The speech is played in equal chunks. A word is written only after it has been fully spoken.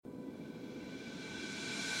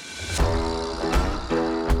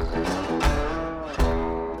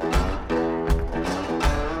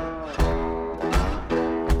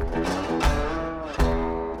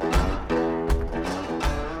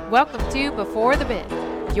to Before the Bid,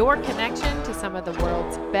 your connection to some of the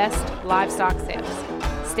world's best livestock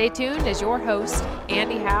sales. Stay tuned as your host,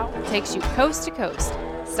 Andy Howe, takes you coast to coast,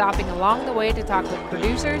 stopping along the way to talk with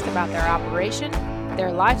producers about their operation,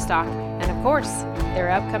 their livestock, and of course,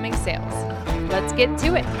 their upcoming sales. Let's get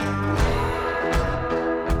to it.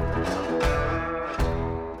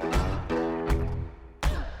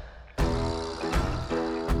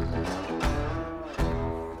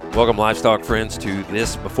 Welcome, livestock friends, to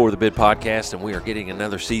this Before the Bid podcast, and we are getting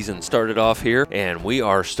another season started off here, and we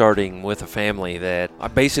are starting with a family that I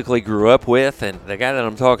basically grew up with, and the guy that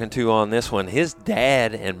I'm talking to on this one, his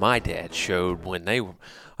dad and my dad showed when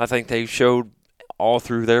I think they showed all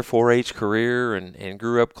through their 4-H career and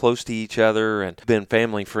grew up close to each other and been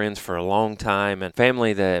family friends for a long time, and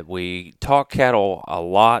family that we talk cattle a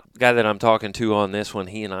lot. The guy that I'm talking to on this one,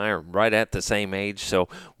 he and I are right at the same age, so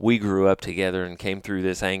we grew up together and came through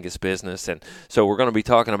this Angus business. And so we're going to be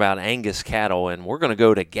talking about Angus cattle, and we're going to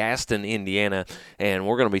go to Gaston, Indiana, and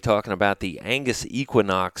we're going to be talking about the Angus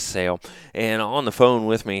Equinox sale. And on the phone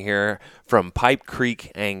with me here from Pipe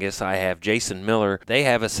Creek Angus, I have Jason Miller. They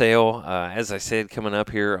have a sale, as I said, coming up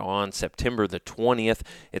here on September the 20th.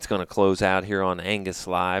 It's going to close out here on Angus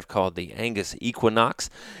Live, called the Angus Equinox.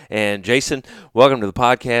 And Jason, welcome to the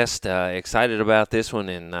podcast. Excited about this one,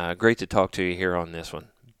 and great to talk to you here on this one.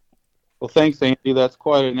 Well, thanks, Andy. That's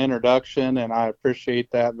quite an introduction, and I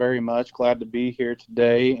appreciate that very much. Glad to be here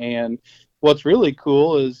today. And what's really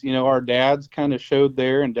cool is, our dads kind of showed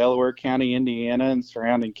there in Delaware County, Indiana, and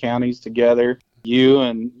surrounding counties together. You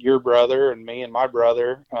and your brother and me and my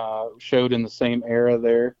brother showed in the same era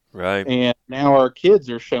there. Right. And now our kids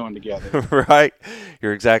are showing together. Right.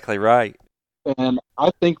 You're exactly right. And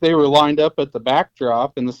I think they were lined up at the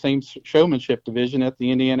backdrop in the same showmanship division at the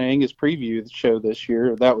Indiana Angus Preview show this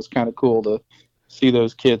year. That was kind of cool to see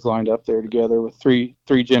those kids lined up there together with three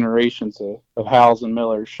generations of Howes and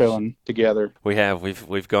Millers showing together.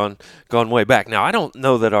 We've gone way back. Now, I don't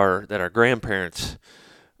know that our grandparents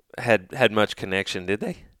had much connection, did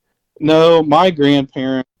they? No, my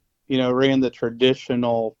grandparents, ran the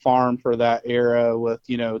traditional farm for that era with,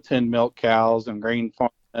 10 milk cows and grain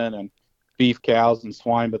farming and beef cows and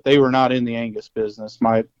swine, but they were not in the Angus business.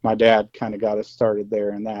 My dad kind of got us started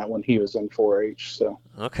there in that when he was in 4-H. So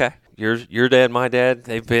okay, your dad, my dad,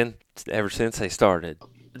 they've been ever since they started.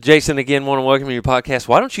 Jason, again, want to welcome you to your podcast.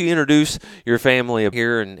 Why don't you introduce your family up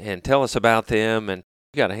here and tell us about them? And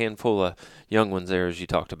you got a handful of young ones there, as you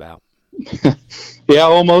talked about. Yeah,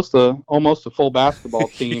 almost a full basketball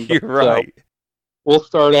team. You're right. We'll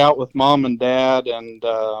start out with mom and dad, and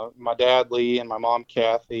my dad Lee and my mom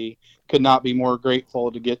Kathy. Could not be more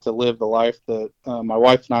grateful to get to live the life that my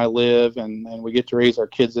wife and I live, and we get to raise our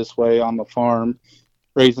kids this way on the farm,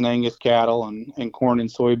 raising Angus cattle and corn and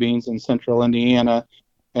soybeans in central Indiana,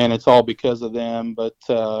 and it's all because of them. But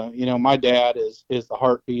my dad is the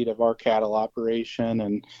heartbeat of our cattle operation,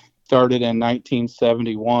 and started in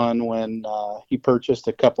 1971 when he purchased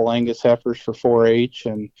a couple Angus heifers for 4-H,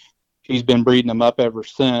 and he's been breeding them up ever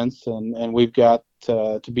since, and we've got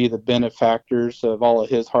to be the benefactors of all of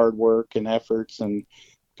his hard work and efforts and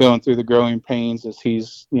going through the growing pains as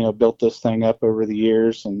he's, built this thing up over the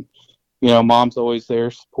years. And, mom's always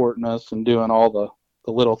there supporting us and doing all the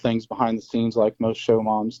little things behind the scenes like most show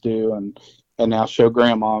moms do and now show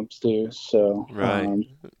grandmoms do. So right.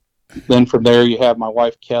 Then from there you have my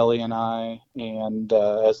wife Kelly and I, and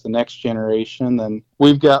as the next generation, then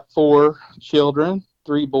we've got 4 children,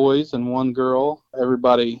 3 boys and 1 girl.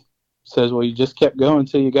 Everybody says, well, you just kept going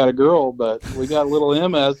until you got a girl, but we got little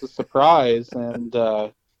Emma as a surprise, and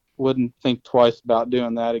wouldn't think twice about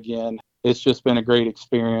doing that again. It's just been a great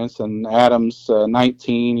experience, and Adam's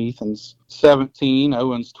 19, Ethan's 17,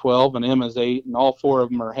 Owen's 12, and Emma's 8, and all 4 of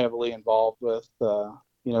them are heavily involved with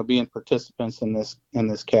being participants in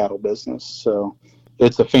this cattle business. So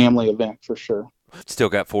it's a family event for sure. Still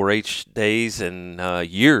got 4-H days and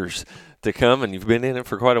years to come, and you've been in it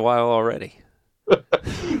for quite a while already.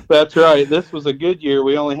 That's right. This was a good year.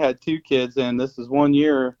 We only had 2 kids in. This is 1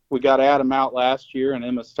 year. We got Adam out last year, and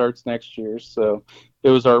Emma starts next year. So it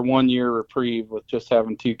was our 1 year reprieve with just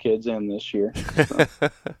having 2 kids in this year. So.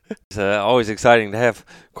 It's always exciting to have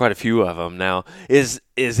quite a few of them. Now, is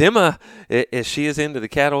Emma, is she as into the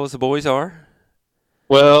cattle as the boys are?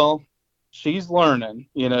 Well, she's learning.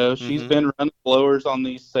 She's been running blowers on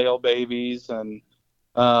these sale babies, and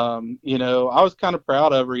I was kind of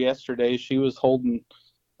proud of her yesterday. She was holding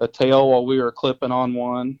a tail while we were clipping on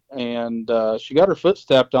one, and she got her foot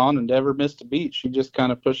stepped on and never missed a beat. She just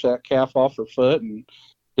kind of pushed that calf off her foot and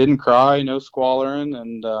didn't cry, no squalling,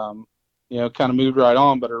 and kind of moved right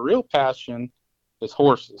on. But her real passion is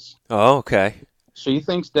horses. Oh, okay. she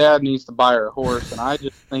thinks Dad needs to buy her a horse, and I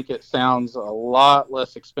just think it sounds a lot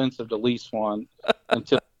less expensive to lease one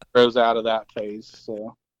until it grows out of that phase.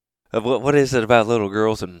 So, What is it about little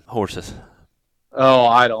girls and horses? oh,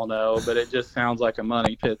 I don't know, but it just sounds like a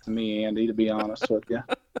money pit to me, Andy, to be honest with you.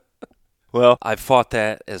 Well, I've fought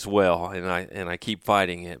that as well, and I keep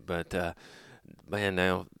fighting it. But man,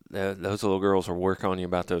 now those little girls will work on you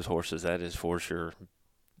about those horses. That is for sure.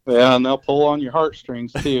 Yeah, and they'll pull on your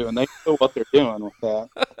heartstrings too, and they know what they're doing with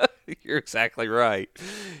that. You're exactly right.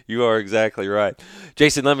 You are exactly right.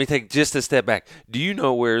 Jason, let me take just a step back. Do you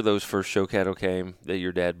know where those first show cattle came that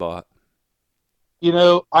your dad bought? You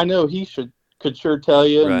know, I know he could sure tell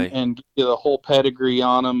you Right. and give you the whole pedigree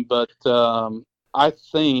on them, but I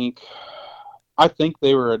think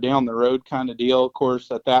they were a down the road kind of deal. Of course,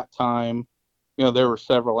 at that time, you know, there were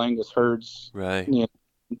several Angus herds, Right. you know,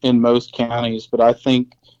 in most counties, but I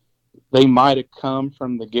think they might have come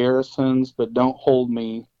from the Garrisons, but don't hold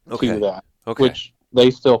me to that. Okay. Which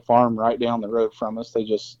they still farm right down the road from us. They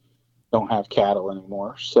just don't have cattle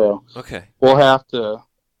anymore. So Okay. we'll have to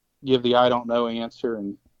give the I don't know answer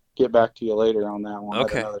and get back to you later on that one.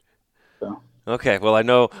 Okay. So. Okay. Well,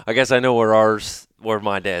 I guess I know where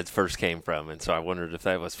my dad's first came from, and so I wondered if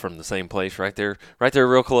that was from the same place right there,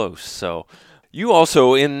 real close. So you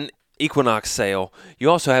also in Equinox sale, you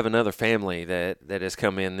also have another family that has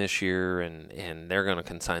come in this year, and they're going to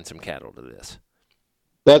consign some cattle to this.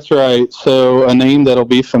 That's right. So a name that'll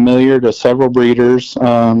be familiar to several breeders,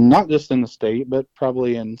 not just in the state, but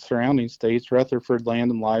probably in surrounding states, Rutherford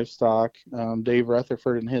Land and Livestock. Dave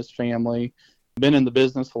Rutherford and his family been in the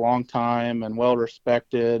business a long time and well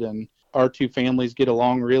respected, and our two families get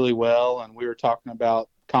along really well, and we were talking about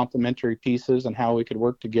complementary pieces and how we could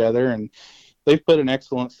work together, and they've put an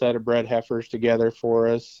excellent set of bred heifers together for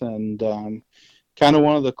us. And kind of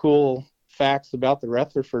one of the cool facts about the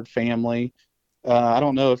Rutherford family, I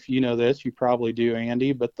don't know if you know this, you probably do,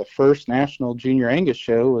 Andy, but the first National Junior Angus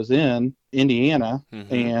show was in Indiana,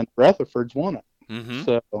 and Rutherford's won it. Mm-hmm.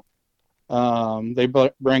 So they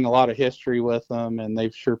bring a lot of history with them, and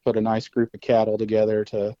they've sure put a nice group of cattle together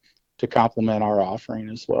to complement our offering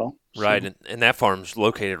as well. Right, So, and that farm's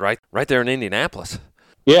located right there in Indianapolis.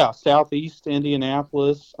 yeah, southeast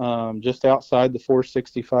Indianapolis, just outside the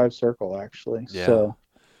 465 circle, actually. Yeah. So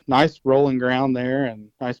nice rolling ground there and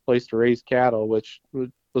nice place to raise cattle, which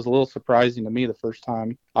was a little surprising to me the first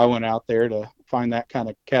time I went out there to find that kind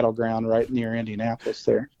of cattle ground right near Indianapolis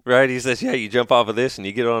there. Right, he says, yeah, you jump off of this and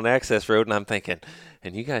you get on an access road, and I'm thinking,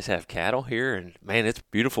 and you guys have cattle here? And, man, it's a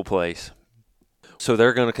beautiful place. So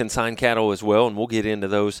they're going to consign cattle as well, and we'll get into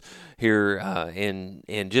those here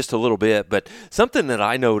in just a little bit. But something that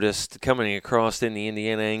I noticed coming across in the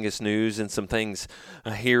Indiana Angus news and some things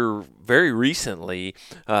here very recently,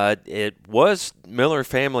 it was Miller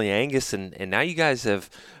Family Angus, and now you guys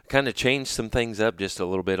have kind of changed some things up just a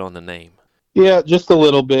little bit on the name. Yeah, just a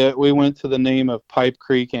little bit. We went to the name of Pipe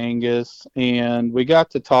Creek Angus, and we got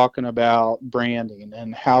to talking about branding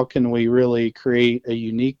and how can we really create a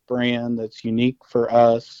unique brand that's unique for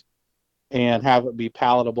us and have it be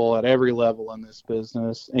palatable at every level in this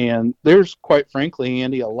business. And there's, quite frankly,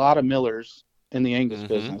 Andy, a lot of millers in the Angus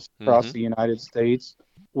business across the United States.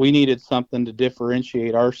 We needed something to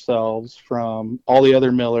differentiate ourselves from all the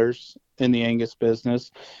other millers in the Angus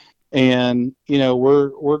business. And, you know,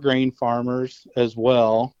 we're grain farmers as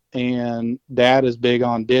well, and Dad is big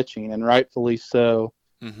on ditching, and rightfully so.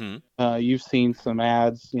 You've seen some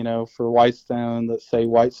ads, you know, for Whitestone that say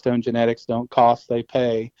Whitestone genetics don't cost, they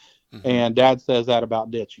pay. And Dad says that about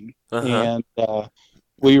ditching. And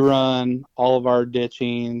we run all of our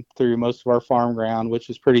ditching through most of our farm ground, which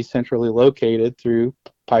is pretty centrally located through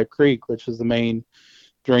Pipe Creek, which is the main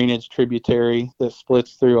drainage tributary that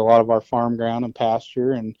splits through a lot of our farm ground and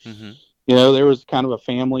pasture. And you know, there was kind of a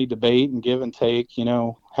family debate and give and take, you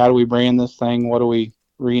know, how do we brand this thing, what do we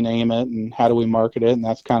rename it, and how do we market it, and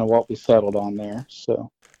that's kind of what we settled on there.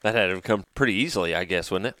 So that had to come pretty easily, I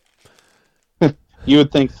guess, wouldn't it? You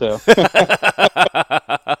would think so.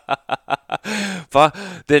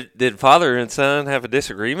 Did father and son have a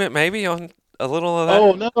disagreement maybe on a little of that?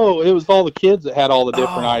 Oh, no, it was all the kids that had all the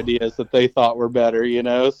different ideas that they thought were better, you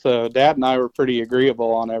know. So Dad and I were pretty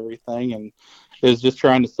agreeable on everything, and it was just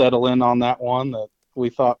trying to settle in on that one that we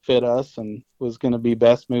thought fit us and was going to be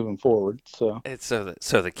best moving forward. So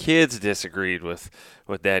so the kids disagreed with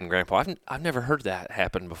Dad and Grandpa. I've never heard that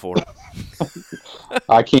happen before.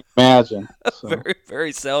 I can't imagine. So. Very,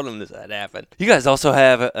 very seldom does that happen. You guys also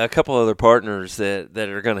have a couple other partners that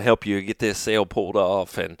are going to help you get this sale pulled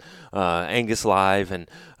off, and Angus Live and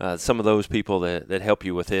some of those people that help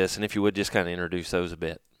you with this. And if you would just kind of introduce those a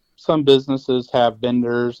bit. some businesses have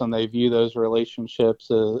vendors and they view those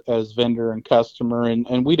relationships as vendor and customer,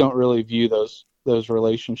 and we don't really view those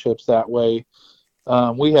relationships that way.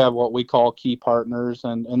 We have what we call key partners,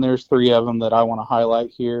 and there's three of them that I want to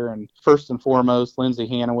highlight here. And first and foremost, Lindsay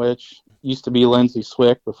Hanowich, used to be Lindsay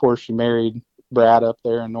Swick before she married Brad up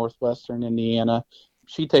there in northwestern Indiana.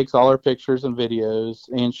 She takes all her pictures and videos,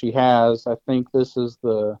 and she has, I think this is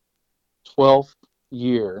the 12th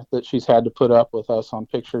year that she's had to put up with us on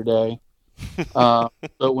picture day. But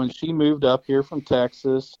when she moved up here from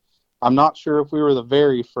Texas, I'm not sure if we were the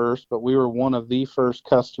very first, but we were one of the first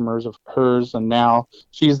customers of hers, and now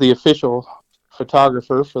she's the official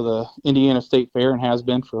photographer for the Indiana State Fair and has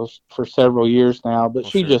been for several years now. But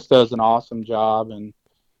she just does an awesome job, and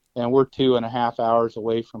we're 2.5 hours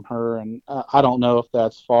away from her, and I don't know if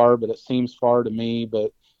that's far, but it seems far to me.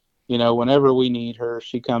 But whenever we need her,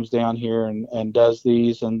 she comes down here and does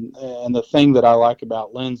these. And the thing that I like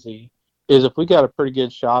about Lindsay is if we got a pretty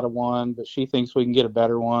good shot of one, but she thinks we can get a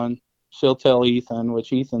better one, she'll tell Ethan,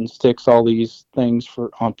 which Ethan sticks all these things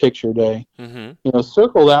on picture day. Mm-hmm.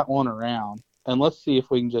 Circle that one around, and let's see if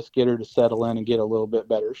we can just get her to settle in and get a little bit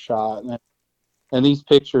better shot. And these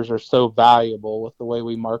pictures are so valuable with the way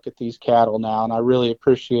we market these cattle now, and I really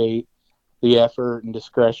appreciate the effort and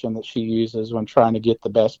discretion that she uses when trying to get the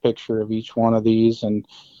best picture of each one of these. And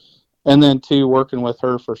then too, working with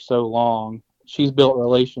her for so long, she's built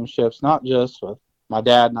relationships not just with my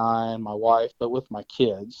dad and I and my wife, but with my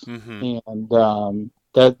kids. Mm-hmm. And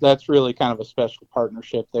that's really kind of a special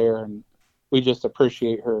partnership there, and we just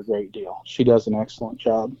appreciate her a great deal. She does an excellent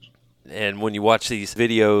job. And when you watch these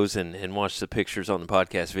videos and watch the pictures on the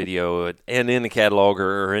podcast video and in the catalog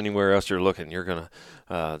or anywhere else you're looking, you're going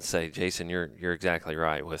to say, Jason, you're exactly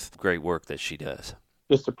right with great work that she does.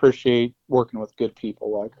 Just appreciate working with good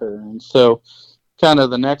people like her. And so kind of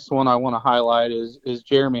the next one I want to highlight is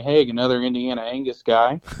Jeremy Haig, another Indiana Angus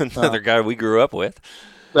guy. Another guy we grew up with.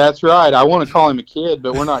 That's right. I want to call him a kid,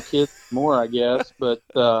 but we're not kids anymore, I guess. But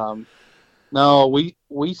no,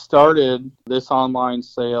 we started this online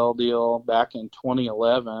sale deal back in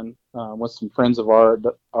 2011 with some friends of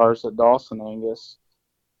ours at Dawson Angus.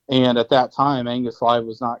 And at that time, Angus Live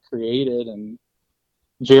was not created, and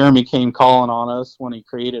Jeremy came calling on us when he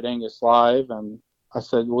created Angus Live, and I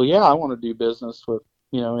said, well, yeah, I want to do business with,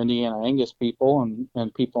 Indiana Angus people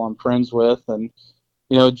and people I'm friends with. And,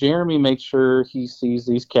 Jeremy makes sure he sees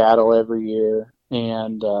these cattle every year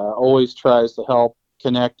and always tries to help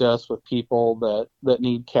connect us with people that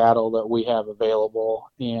need cattle that we have available.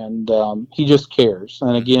 And he just cares.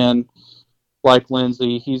 And again, like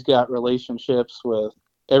Lindsay, he's got relationships with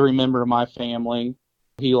every member of my family.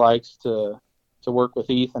 He likes to work with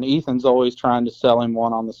Ethan. Ethan's always trying to sell him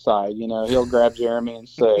one on the side. He'll grab Jeremy and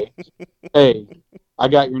say, hey, I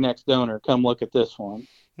got your next donor. Come look at this one.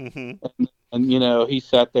 Mm-hmm. And he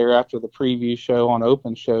sat there after the preview show on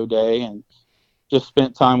open show day and just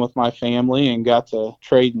spent time with my family and got to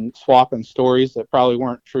trade and swapping stories that probably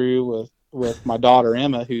weren't true with my daughter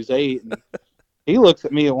Emma, who's 8. And he looks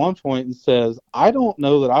at me at one point and says, I don't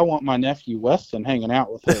know that I want my nephew Weston hanging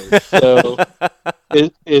out with her. So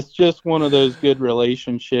it's just one of those good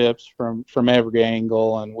relationships from every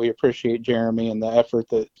angle, and we appreciate Jeremy and the effort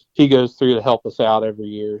that he goes through to help us out every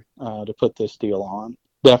year to put this deal on.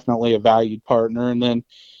 Definitely a valued partner. And then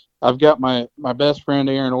I've got my best friend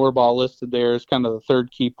Aaron Orbaugh listed there as kind of the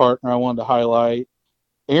third key partner I wanted to highlight.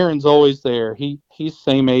 Aaron's always there. He's the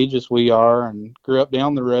same age as we are and grew up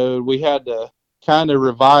down the road. We had to kind of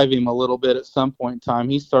revive him a little bit at some point in time.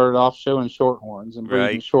 He started off showing shorthorns and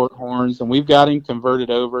breeding shorthorns, and we've got him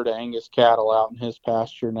converted over to Angus cattle out in his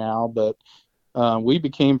pasture now. But we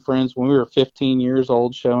became friends when we were 15 years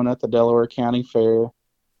old, showing at the Delaware County Fair.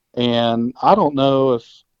 And I don't know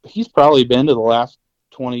if he's probably been to the last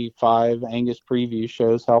 25 Angus preview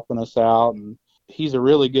shows helping us out, and he's a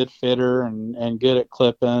really good fitter and good at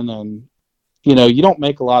clipping. And you don't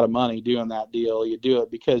make a lot of money doing that deal. You do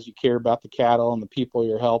it because you care about the cattle and the people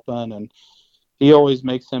you're helping, and he always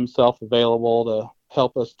makes himself available to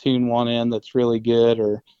help us tune one in that's really good,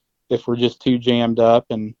 or if we're just too jammed up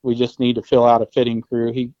and we just need to fill out a fitting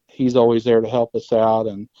crew, he's always there to help us out.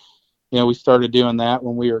 And we started doing that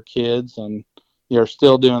when we were kids, and are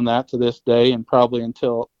still doing that to this day, and probably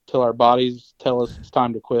until our bodies tell us it's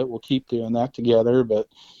time to quit, we'll keep doing that together. But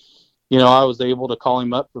I was able to call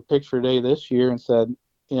him up for picture day this year and said,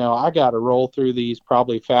 I got to roll through these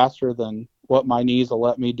probably faster than what my knees will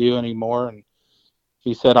let me do anymore. And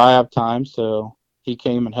he said, I have time. So he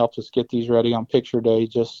came and helped us get these ready on picture day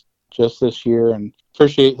just this year, and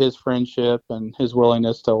appreciate his friendship and his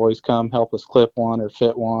willingness to always come help us clip one or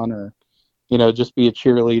fit one, or, just be a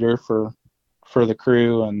cheerleader for the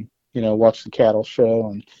crew. And watch the cattle show,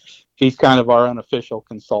 and he's kind of our unofficial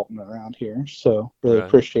consultant around here. So really Right.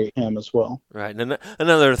 appreciate him as well. Right. And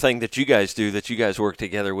another thing that you guys do that you guys work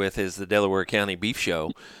together with is the Delaware County Beef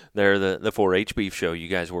Show. They're the 4-H Beef Show. You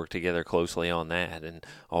guys work together closely on that, and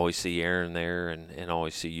always see Aaron there, and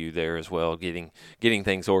always see you there as well, getting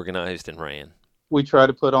things organized and ran. We try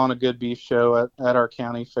to put on a good beef show at our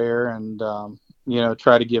county fair, and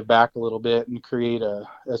try to give back a little bit and create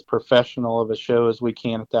as professional of a show as we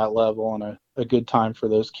can at that level, and a good time for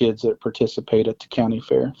those kids that participate at the county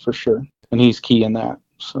fair for sure. And he's key in that.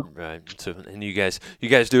 So. Right. So, and you guys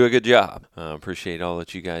do a good job. Appreciate all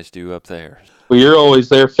that you guys do up there. Well, you're always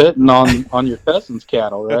there fitting on your cousin's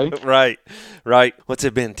cattle, right? Right. What's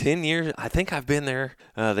it been, 10 years? I think I've been there.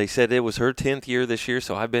 They said it was her 10th year this year,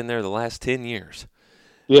 so I've been there the last 10 years.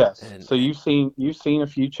 Yes. So you've seen a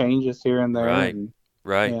few changes here and there.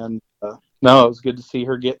 Right. And no, it was good to see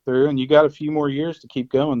her get through. And you got a few more years to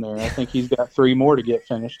keep going there. I think he's got 3 more to get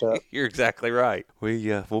finished up. You're exactly right.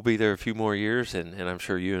 We'll be there a few more years, and I'm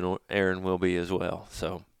sure you and Aaron will be as well.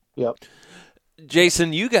 So. Yep.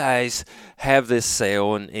 Jason, you guys have this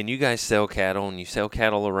sale, and you guys sell cattle, and you sell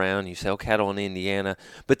cattle around, you sell cattle in Indiana,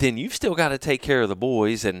 but then you've still got to take care of the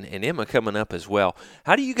boys and Emma coming up as well.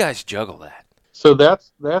 How do you guys juggle that? So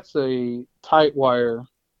that's a tight wire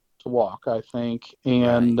to walk, I think.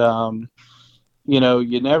 And, Right.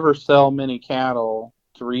 You never sell many cattle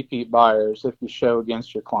to repeat buyers if you show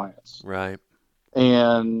against your clients. Right.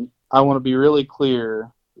 And I want to be really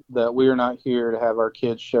clear that we are not here to have our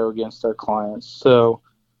kids show against our clients. So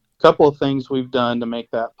a couple of things we've done to make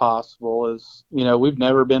that possible is, we've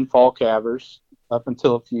never been fall calvers up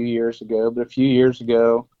until a few years ago, but a few years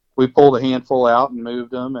ago, we pulled a handful out and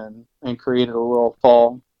moved them and created a little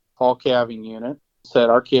fall calving unit.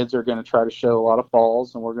 Said our kids are going to try to show a lot of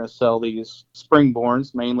falls, and we're going to sell these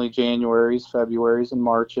springborns, mainly Januaries, Februaries, and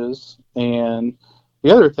Marches. And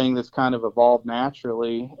the other thing that's kind of evolved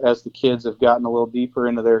naturally as the kids have gotten a little deeper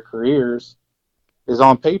into their careers is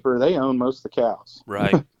on paper, they own most of the cows.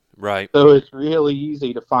 Right. Right. So it's really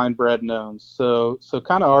easy to find bred knowns. So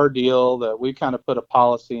kind of our deal that we kind of put a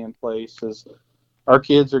policy in place is our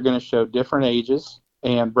kids are going to show different ages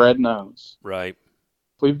and bred knowns. Right.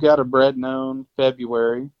 If we've got a bred known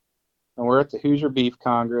February and we're at the Hoosier Beef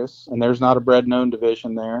Congress and there's not a bred known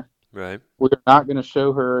division there, Right. we're not going to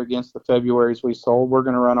show her against the Februaries we sold. We're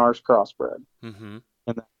going to run ours crossbred Mm-hmm.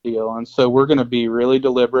 in that deal. And so we're going to be really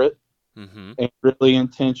deliberate Mm-hmm. and really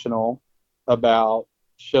intentional about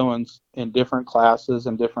showing in different classes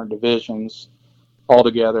and different divisions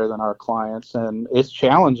altogether than our clients. And it's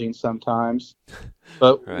challenging sometimes,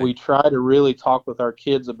 but Right. we try to really talk with our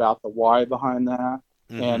kids about the why behind that.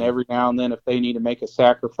 Mm-hmm. And every now and then, if they need to make a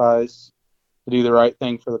sacrifice to do the right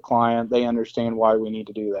thing for the client, they understand why we need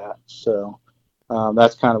to do that. So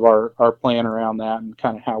that's kind of our plan around that and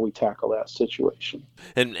kind of how we tackle that situation.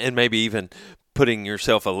 And maybe even putting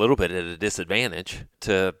yourself a little bit at a disadvantage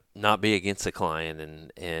to not be against the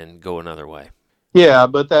client and go another way. Yeah,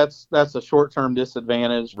 but that's a short-term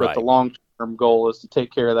disadvantage. But Right. the long-term goal is to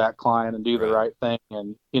take care of that client and do the Right. right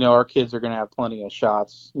thing. And, our kids are going to have plenty of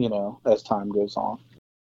shots, as time goes on.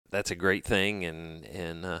 That's a great thing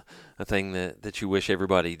and a thing that you wish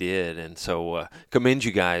everybody did. And so commend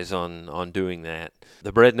you guys on doing that.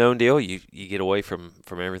 The bred known deal, you get away from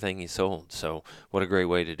everything you sold. So what a great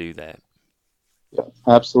way to do that. Yeah,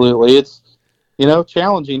 absolutely. It's,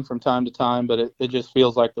 challenging from time to time, but it just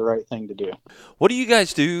feels like the right thing to do. What do you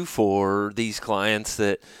guys do for these clients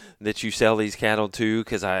that you sell these cattle to?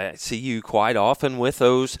 Because I see you quite often with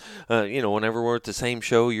those. Whenever we're at the same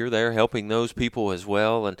show, you're there helping those people as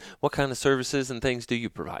well. And what kind of services and things do you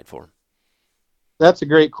provide for them? That's a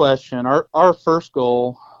great question. Our first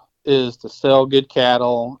goal is to sell good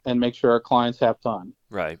cattle and make sure our clients have fun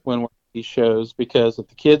Right. when we're at these shows, because if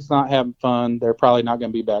the kid's not having fun, they're probably not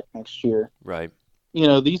going to be back next year. Right.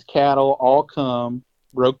 These cattle all come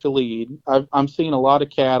broke to lead. I'm seeing a lot of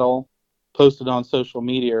cattle posted on social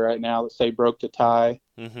media right now that say broke to tie,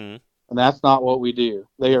 Mm-hmm. and that's not what we do.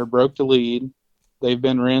 They are broke to lead. They've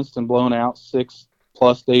been rinsed and blown out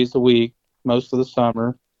 6+ days a week most of the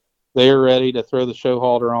summer. They are ready to throw the show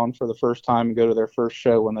halter on for the first time and go to their first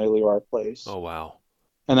show when they leave our place. Oh, wow.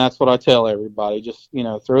 And that's what I tell everybody. Just,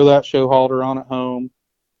 throw that show halter on at home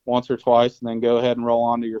once or twice and then go ahead and roll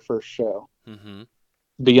on to your first show. Mm-hmm.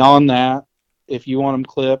 Beyond that, if you want them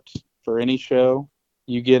clipped for any show,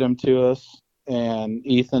 you get them to us, and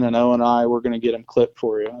Ethan and O and I, we're going to get them clipped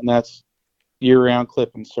for you. And that's year-round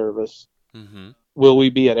clipping service. Mm-hmm. Will we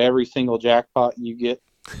be at every single jackpot you get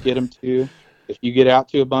them to? If you get out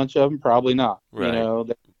to a bunch of them, probably not. Right.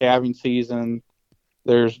 The calving season,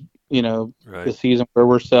 there's Right. the season where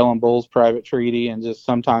we're selling bulls private treaty, and just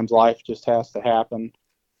sometimes life just has to happen.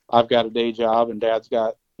 I've got a day job, and Dad's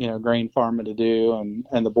got grain farming to do,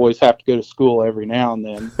 and the boys have to go to school every now and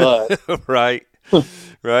then. But Right.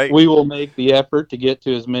 Right. we will make the effort to get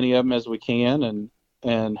to as many of them as we can,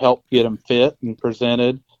 and help get them fit and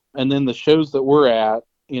presented. And then the shows that we're at,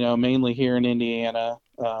 mainly here in Indiana,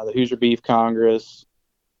 the Hoosier Beef Congress,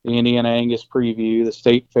 the Indiana Angus Preview, the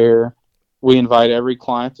State Fair, we invite every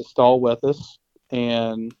client to stall with us.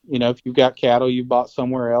 And, if you've got cattle you bought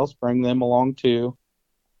somewhere else, bring them along too.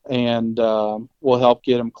 And we'll help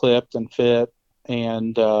get them clipped and fit.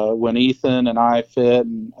 And when Ethan and I fit,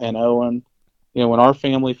 and Owen, when our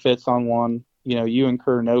family fits on one, you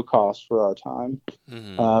incur no cost for our time.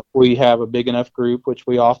 Mm-hmm. We have a big enough group, which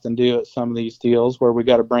we often do at some of these deals, where we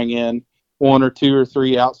got to bring in 1 or 2 or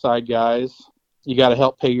 3 outside guys. You got to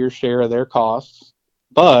help pay your share of their costs.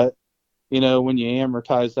 But, when you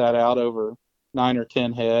amortize that out over 9 or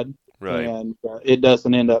 10 head, Right. and it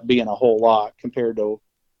doesn't end up being a whole lot compared to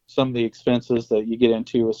some of the expenses that you get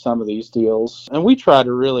into with some of these deals. And we try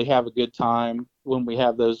to really have a good time when we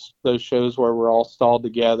have those shows where we're all stalled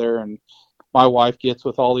together, and my wife gets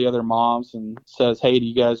with all the other moms and says, hey, do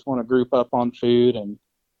you guys want to group up on food? And,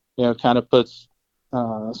 kind of puts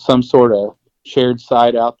some sort of shared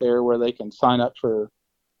site out there where they can sign up for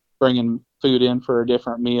bringing food in for a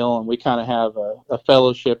different meal. And we kind of have a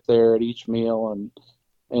fellowship there at each meal,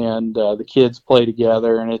 and the kids play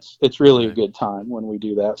together, and it's really a good time when we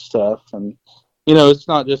do that stuff. And it's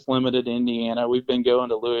not just limited to Indiana. We've been going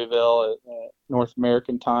to Louisville at North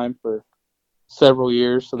American time for several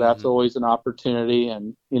years, so that's always an opportunity.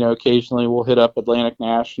 And occasionally we'll hit up Atlantic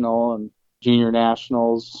National and Junior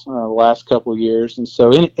Nationals the last couple of years. And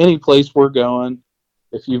so any place we're going,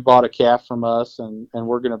 if you've bought a calf from us and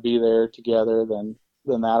we're going to be there together, then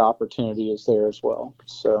that opportunity is there as well.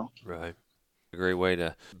 So right. A great way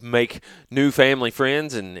to make new family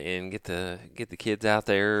friends and get the kids out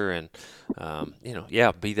there, and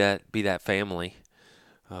be that family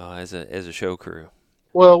as a show crew.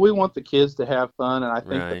 Well, we want the kids to have fun, and I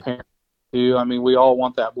think Right. the parents do. I mean, we all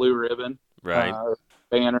want that blue ribbon Right.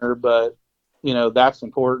 banner, but that's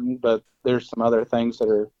important. But there's some other things that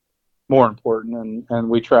are more important, and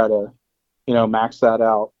we try to max that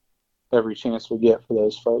out every chance we get for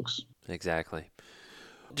those folks. Exactly.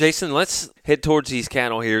 Jason, let's head towards these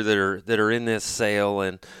cattle here that are in this sale.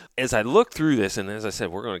 And as I look through this, and as I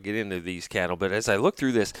said, we're going to get into these cattle, but as I look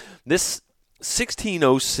through this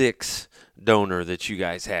 1606 donor that you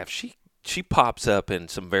guys have, she pops up in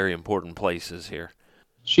some very important places here.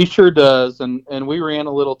 She sure does, and we ran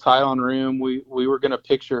a little tie on room. We were going to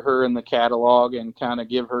picture her in the catalog and kind of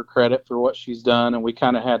give her credit for what she's done, and we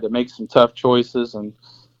kind of had to make some tough choices and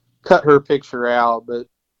cut her picture out. But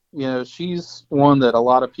she's one that a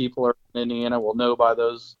lot of people in Indiana will know by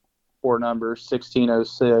those 4 numbers,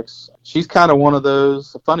 1606. She's kind of one of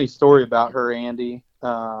those. A funny story about her, Andy.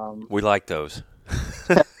 We like those.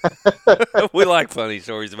 We like funny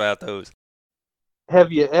stories about those.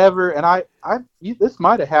 Have you ever, and this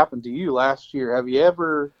might have happened to you last year, have you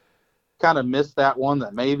ever kind of missed that one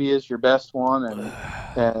that maybe is your best one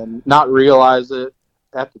and not realize it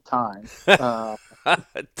at the time?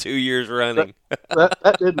 2 years running.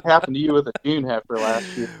 That didn't happen to you with a June heifer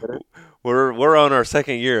last year, did it? We're on our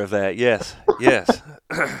 2nd year of that. Yes.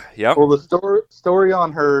 Yep. Well, the story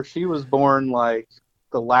on her, she was born like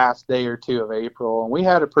the last day or 2 of April, and we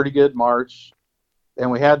had a pretty good March, and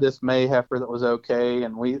we had this May heifer that was okay,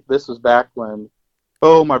 and this was back when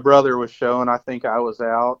my brother was showing. I think I was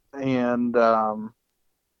out, and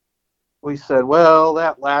we said, well,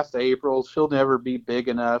 that last April, she'll never be big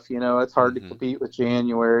enough. It's hard to compete with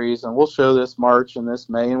Januaries, and we'll show this March and this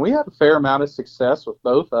May. And we had a fair amount of success with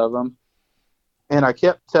both of them. And I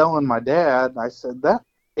kept telling my dad, I said, that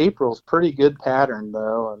April's pretty good pattern,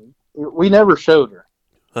 though. And we never showed her.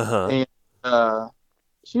 Uh-huh. And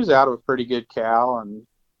she was out of a pretty good cow,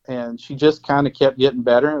 and she just kind of kept getting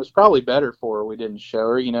better. And it was probably better for her we didn't show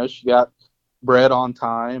her. She got bred on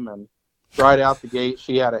time, and right out the gate,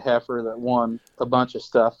 she had a heifer that won a bunch of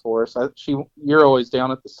stuff for us. You're always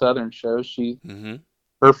down at the Southern show.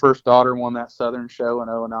 Her first daughter won that Southern show in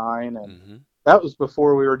 2009, and that was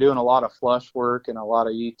before we were doing a lot of flush work and a lot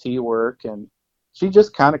of ET work, and she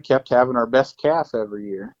just kind of kept having our best calf every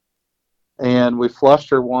year. And we flushed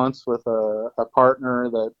her once with a partner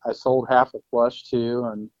that I sold half a flush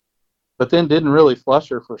to, but then didn't really flush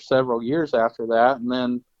her for several years after that. And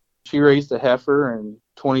then she raised a heifer in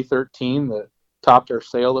 2013 that topped our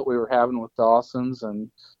sale that we were having with Dawson's, and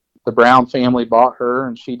the Brown family bought her,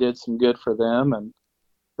 and she did some good for them. And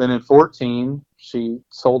then in 2014, she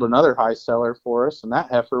sold another high seller for us, and that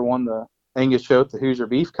heifer won the Angus show at the Hoosier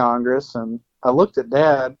Beef Congress. And I looked at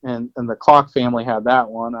Dad, and the Clock family had that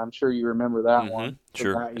one. I'm sure you remember that one.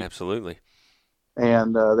 Sure, absolutely.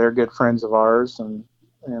 And they're good friends of ours, and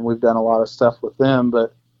we've done a lot of stuff with them.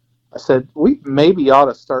 But I said, we maybe ought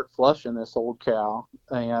to start flushing this old cow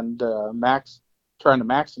and trying to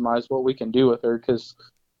maximize what we can do with her, because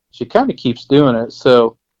she kind of keeps doing it.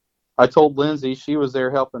 So I told Lindsay, she was there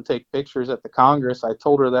helping take pictures at the Congress. I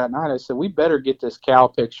told her that night, I said, we better get this cow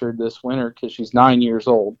pictured this winter because she's 9 years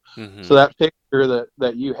old. So that picture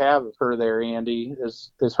that you have of her there, Andy,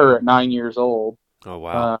 is her at 9 years old. Oh,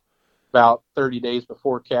 wow. About 30 days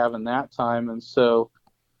before calving that time. And so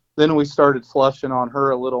then we started flushing on her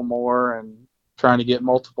a little more and trying to get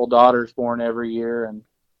multiple daughters born every year. And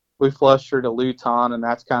we flushed her to Luton, and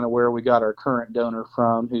that's kind of where we got our current donor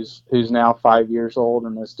from, who's now 5 years old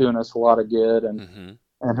and is doing us a lot of good. And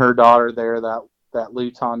and her daughter there, that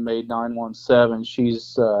Luton made 917,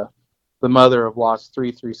 she's the mother of lots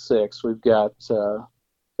 336. We've got 4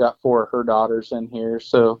 of her daughters in here.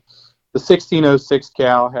 So the 1606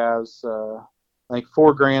 cow has I think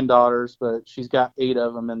 4 granddaughters, but she's got 8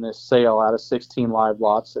 of them in this sale out of 16 live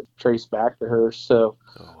lots that trace back to her. So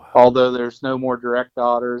although there's no more direct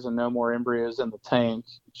daughters and no more embryos in the tank,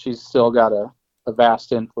 she's still got a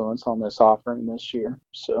vast influence on this offering this year.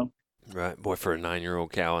 So. Right. Boy, for a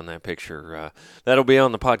 9-year-old cow in that picture, that'll be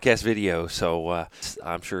on the podcast video. So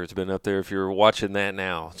I'm sure it's been up there if you're watching that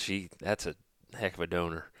now. That's a heck of a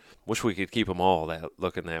donor. Wish we could keep them all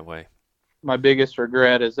looking that way. My biggest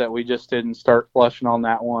regret is that we just didn't start flushing on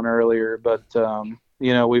that one earlier, but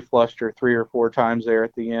we flushed her 3 or 4 times there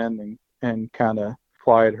at the end and kind of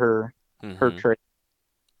applied her trait.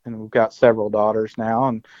 And we've got several daughters now,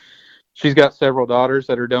 and she's got several daughters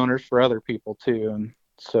that are donors for other people too. And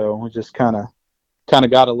so we just kind of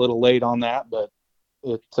got a little late on that, but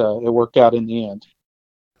it worked out in the end.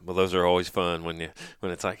 Well, those are always fun when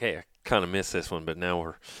it's like, hey, I kind of missed this one, but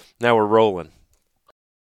now we're rolling.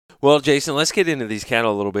 Well, Jason, let's get into these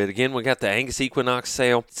cattle a little bit. Again, we got the Angus Equinox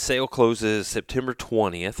sale. Sale closes September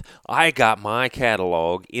 20th. I got my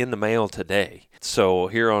catalog in the mail today, so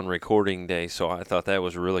here on recording day, so I thought that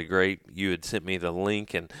was really great. You had sent me the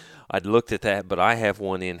link, and I'd looked at that, but I have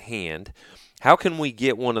one in hand. How can we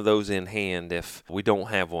get one of those in hand if we don't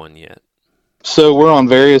have one yet? So we're on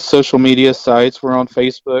various social media sites. We're on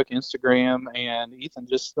Facebook, Instagram, and Ethan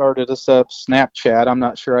just started us up Snapchat. I'm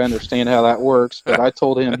not sure I understand how that works, but I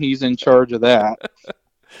told him he's in charge of that.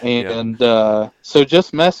 And so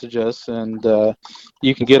just message us, and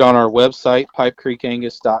you can get on our website,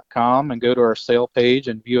 pipecreekangus.com, and go to our sale page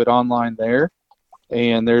and view it online there.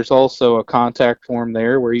 And there's also a contact form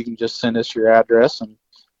there where you can just send us your address and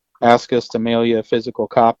ask us to mail you a physical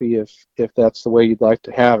copy if that's the way you'd like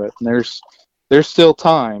to have it. And there's still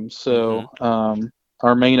time. So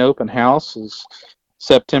our main open house is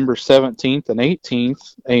September 17th and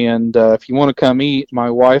 18th. And if you want to come eat, my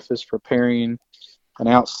wife is preparing an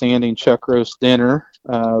outstanding chuck roast dinner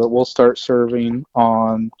that we'll start serving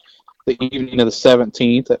on the evening of the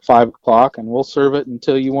 17th at 5 o'clock, and we'll serve it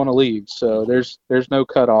until you want to leave. So there's no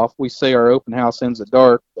cutoff. We say our open house ends at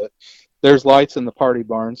dark, but there's lights in the party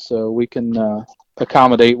barn, so we can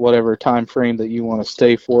accommodate whatever time frame that you want to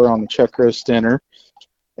stay for on the chuck roast dinner.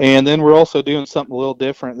 And then we're also doing something a little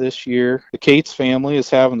different this year. The Cates family is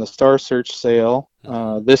having the Star Search sale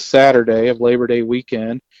this Saturday of Labor Day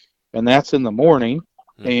weekend, and that's in the morning.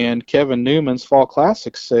 And Kevin Newman's Fall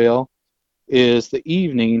Classics sale is the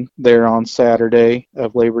evening there on Saturday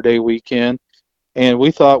of Labor Day weekend. And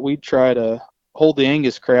we thought we'd try to hold the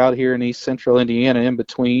Angus crowd here in East Central Indiana in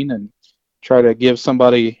between and try to give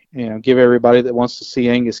everybody that wants to see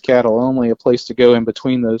Angus cattle only a place to go in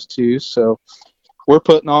between those two. So we're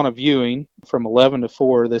putting on a viewing from 11 to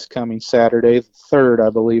 4 this coming Saturday, the 3rd, I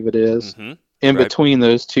believe it is, in between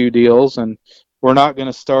those two deals. And we're not going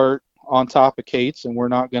to start on top of Kate's, and we're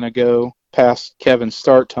not going to go past Kevin's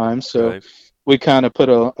start time. So we kind of put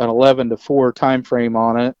an 11 to 4 time frame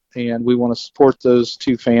on it, and we want to support those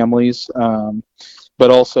two families, but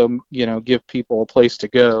also, give people a place to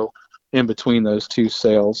go in between those two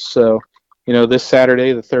sales. So, this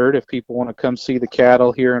Saturday, the 3rd, if people want to come see the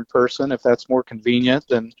cattle here in person, if that's more convenient,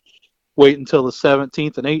 then wait until the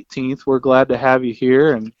 17th and 18th. We're glad to have you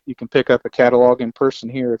here, and you can pick up a catalog in person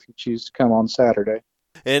here if you choose to come on Saturday.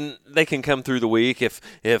 And they can come through the week if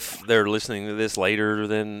they're listening to this later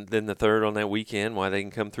than the 3rd on that weekend. Why they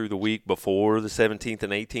can come through the week before the 17th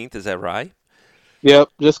and 18th. Is that right? Yep,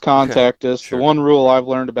 just contact us. Sure. The one rule I've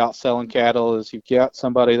learned about selling cattle is you've got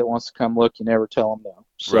somebody that wants to come look, you never tell them no.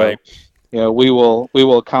 So, we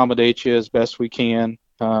will accommodate you as best we can.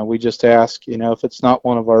 We just ask, if it's not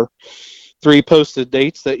one of our 3 posted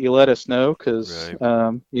dates, that you let us know, because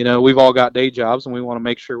Right. we've all got day jobs and we want to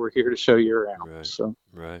make sure we're here to show you around. Right. So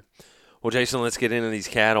Right. Well, Jason, let's get into these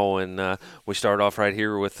cattle, and we start off right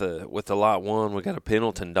here with the lot one. We got a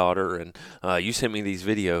Pendleton daughter, and you sent me these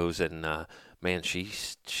videos, and man,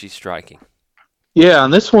 she's striking. yeah,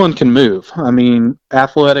 and this one can move. I mean,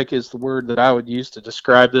 athletic is the word that I would use to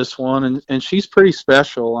describe this one, and she's pretty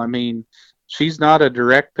special. I mean, she's not a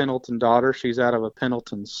direct Pendleton daughter. She's out of a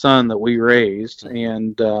Pendleton son that we raised,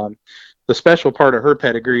 and the special part of her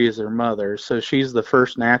pedigree is her mother. So she's the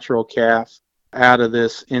first natural calf out of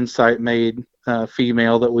this Insight made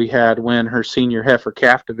female that we had win her senior heifer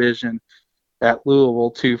calf division at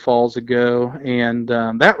Louisville 2 falls ago. And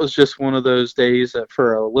that was just one of those days that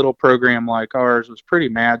for a little program like ours was pretty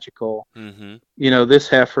magical. Mm-hmm. This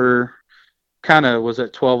heifer kind of was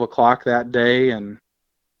at 12 o'clock that day and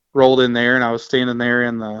rolled in there, and I was standing there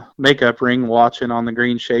in the makeup ring watching on the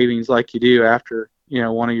green shavings like you do after,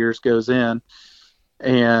 one of yours goes in.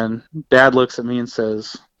 And Dad looks at me and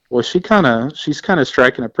says, well, she's kind of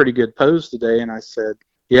striking a pretty good pose today. And I said,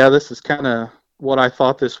 yeah, this is kind of what I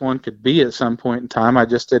thought this one could be at some point in time. I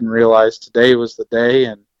just didn't realize today was the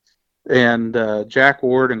day. And Jack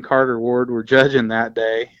Ward and Carter Ward were judging that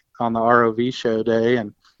day on the ROV show day.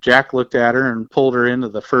 And Jack looked at her and pulled her into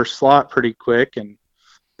the first slot pretty quick. And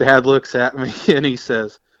Dad looks at me and he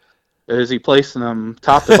says, is he placing them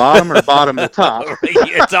top to bottom or bottom to top?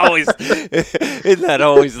 It's always, isn't that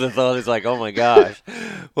always the thought? It's like, oh my gosh,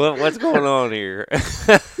 what's going on here?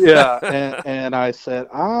 Yeah, and I said,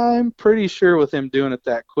 I'm pretty sure with him doing it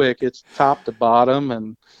that quick, it's top to bottom,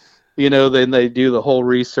 and then they do the whole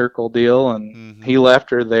recircle deal, and he left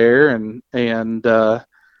her there, and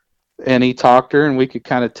he talked to her, and we could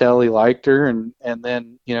kind of tell he liked her, and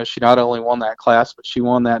then she not only won that class, but she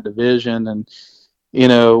won that division, and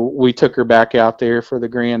we took her back out there for the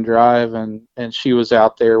grand drive, and she was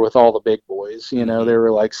out there with all the big boys. There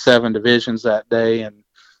were like 7 divisions that day,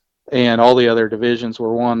 and all the other divisions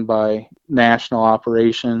were won by national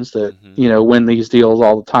operations that win these deals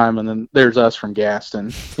all the time. And then there's us from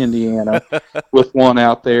Gaston, Indiana, with one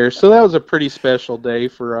out there. So that was a pretty special day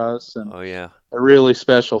for us, and a really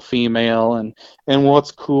special female. And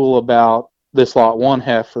what's cool about this lot 1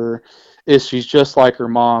 heifer is she's just like her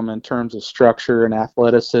mom in terms of structure and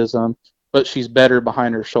athleticism, but she's better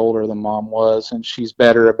behind her shoulder than Mom was, and she's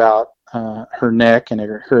better about her neck and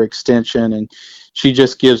her extension, and she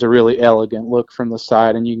just gives a really elegant look from the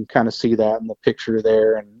side, and you can kind of see that in the picture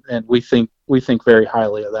there, and we think very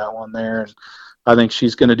highly of that one there, and I think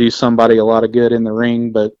she's going to do somebody a lot of good in the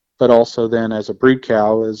ring, but also then as a brood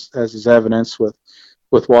cow, as is evidence with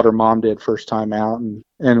what her mom did first time out,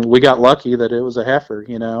 and we got lucky that it was a heifer.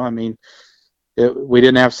 I mean, we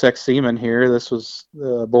didn't have sex semen here. This was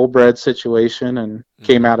a bull bred situation, and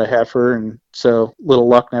came out a heifer, and so little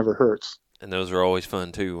luck never hurts. And those are always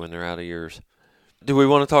fun too when they're out of yours. Do we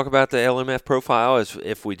want to talk about the LMF profile as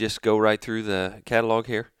if we just go right through the catalog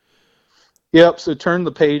here? Yep, so turn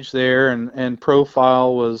the page there, and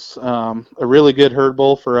Profile was a really good herd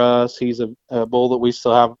bull for us. He's a bull that we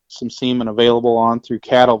still have some semen available on through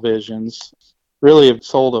Cattle Visions. Really have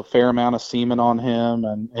sold a fair amount of semen on him,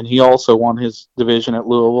 and he also won his division at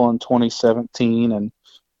Louisville in 2017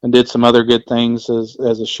 and did some other good things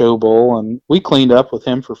as a show bull. And we cleaned up with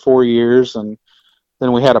him for 4 years, and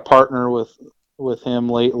then we had a partner with him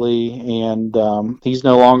lately, and he's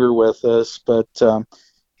no longer with us, but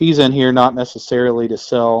he's in here not necessarily to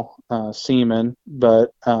sell semen,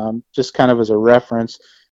 but just kind of as a reference.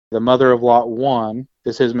 The mother of lot 1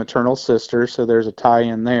 is his maternal sister, so there's a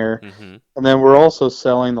tie-in there. And then we're also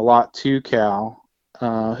selling the lot 2 cow,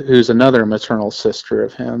 who's another maternal sister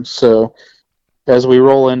of him. So as we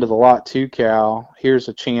roll into the lot 2 cow, here's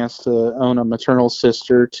a chance to own a maternal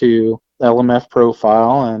sister to LMF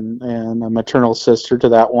Profile and a maternal sister to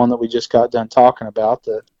that one that we just got done talking about,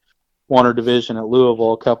 that won her division at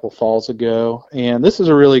Louisville a couple falls ago. And this is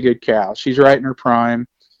a really good cow. She's right in her prime,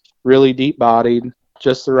 really deep bodied,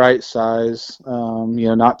 just the right size,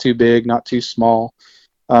 not too big, not too small.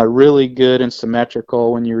 Really good and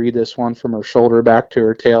symmetrical when you read this one from her shoulder back to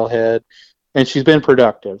her tail head. And she's been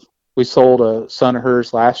productive. We sold a son of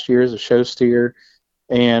hers last year as a show steer,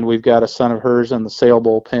 and we've got a son of hers in the sale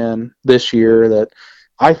bull pen this year that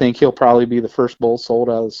I think he'll probably be the first bull sold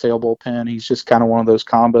out of the sale bull pen. He's just kind of one of those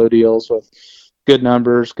combo deals with good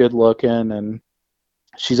numbers, good looking, and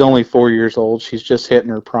she's only 4 years old. She's just hitting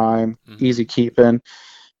her prime, easy keeping,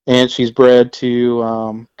 and she's bred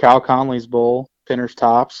to Kyle Conley's bull, Pinner's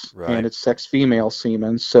Tops, and it's sex female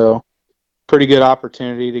semen. So pretty good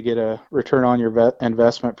opportunity to get a return on your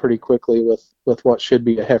investment pretty quickly with what should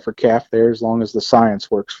be a heifer calf there, as long as the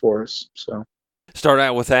science works for us. So Start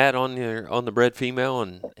out with that on the bred female,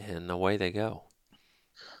 and away they go.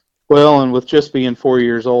 well, and with just being 4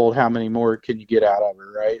 years old, how many more can you get out of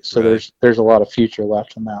her, right? So Right. there's a lot of future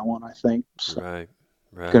left in that one, I think. So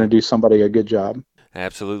Right. going to do somebody a good job.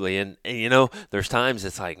 Absolutely. And there's times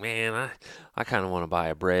it's like, man, I kind of want to buy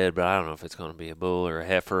a bred, but I don't know if it's going to be a bull or a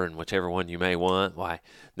heifer, and whichever one you may want. Why,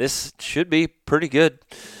 this should be pretty good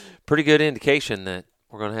indication that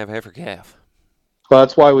we're going to have a heifer calf. Well,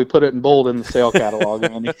 that's why we put it in bold in the sale catalog,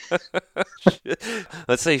 Andy.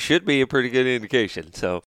 Let's say should be a pretty good indication.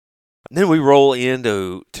 So then we roll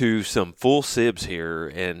into some full sibs here,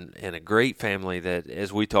 and a great family that,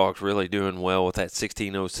 as we talked, really doing well with that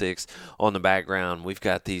 1606 on the background. We've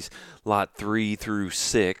got these lot 3 through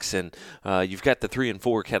 6, and you've got the 3 and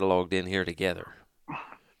 4 cataloged in here together.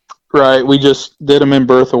 Right. We just did them in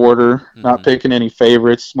birth order, not picking any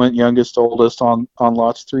favorites. Went youngest to oldest on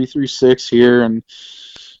lots 3 through 6 here, and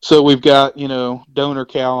so we've got, donor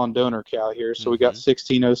cow on donor cow here. So we got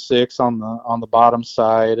 1606 on the bottom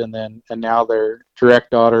side, and now they're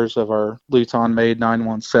direct daughters of our Luton Maid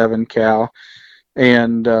 917 cow.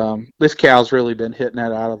 And this cow's really been hitting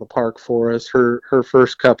that out of the park for us. Her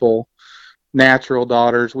first couple natural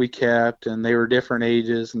daughters we kept, and they were different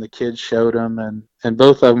ages, and the kids showed them, and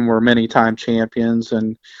both of them were many-time champions.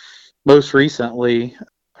 And most recently,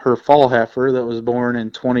 her fall heifer that was born in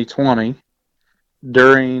 2020,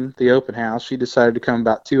 during the open house, she decided to come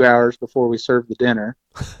about 2 hours before we served the dinner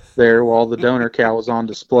there while the donor cow was on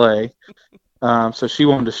display. So she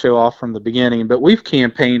wanted to show off from the beginning, but we've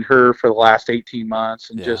campaigned her for the last 18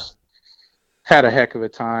 months and just had a heck of a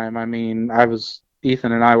time. I mean,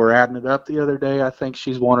 Ethan and I were adding it up the other day. I think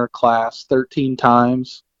she's won her class 13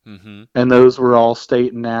 times, and those were all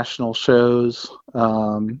state and national shows.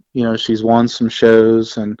 She's won some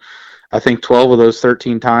shows, and I think 12 of those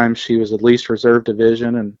 13 times she was at least reserve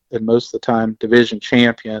division, and most of the time division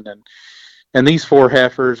champion. And these 4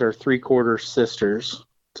 heifers are 3/4 sisters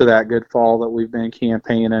to that good fall that we've been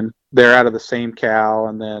campaigning. They're out of the same cow,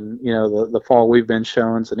 and then the fall we've been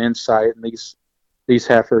showing is an Insight, and these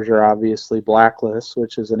heifers are obviously Blacklist,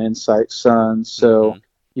 which is an Insight son. So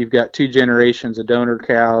you've got 2 generations of donor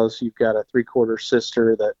cows. You've got a 3/4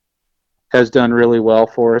 sister that has done really well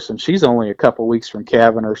for us, and she's only a couple weeks from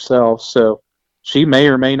calving herself, so she may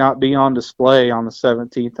or may not be on display on the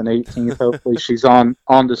 17th and 18th. Hopefully she's on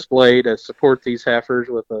display to support these heifers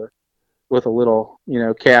with a little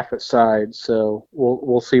calf at side. So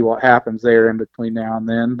we'll see what happens there in between now and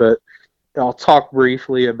then. But I'll talk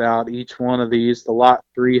briefly about each one of these. The lot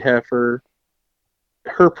 3 heifer,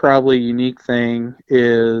 her probably unique thing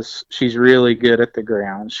is she's really good at the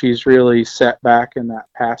ground. She's really set back in that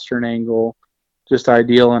pastern angle, just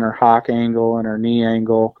ideal in her hock angle and her knee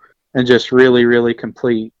angle, and just really, really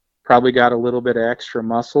complete. Probably got a little bit of extra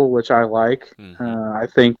muscle, which I like. I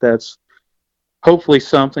think that's hopefully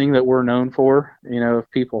something that we're known for. If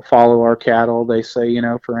people follow our cattle, they say,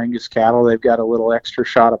 for Angus cattle, they've got a little extra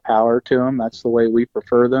shot of power to them. That's the way we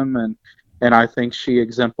prefer them, and I think she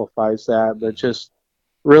exemplifies that. But just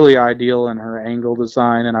really ideal in her angle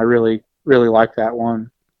design, and I really, really like that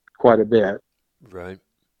one quite a bit. Right.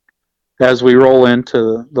 As we roll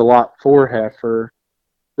into the lot 4 heifer,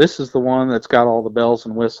 this is the one that's got all the bells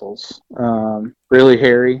and whistles. Really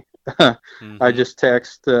hairy. I just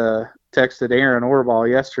texted Aaron Orball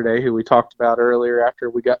yesterday, who we talked about earlier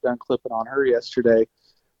after we got done clipping on her yesterday.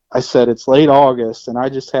 I said, it's late August, and I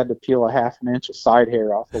just had to peel a half an inch of side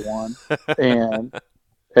hair off of one.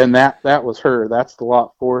 And that was her. That's the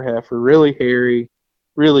lot 4 heifer. Really hairy,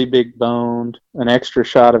 really big boned, an extra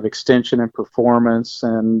shot of extension and performance,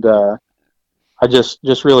 and I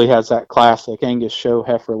just really has that classic Angus show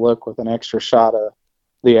heifer look with an extra shot of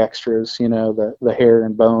the extras, the hair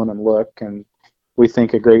and bone and look, and we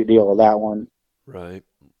think a great deal of that one. Right.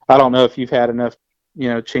 I don't know if you've had enough,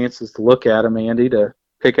 chances to look at them, Andy, to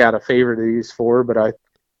pick out a favorite of these 4, but I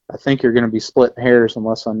think you're going to be splitting hairs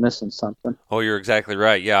unless I'm missing something. Oh, you're exactly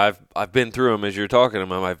right. Yeah, I've been through them as you're talking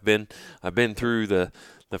about them. I've been through the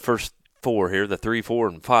first 4 here, the 3, 4,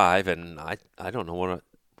 and 5, and I don't know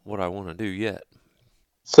what I want to do yet.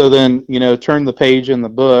 So then, turn the page in the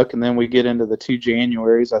book, and then we get into the 2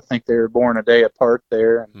 Januaries. I think they were born a day apart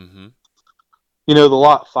there. And, the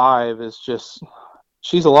lot 5 is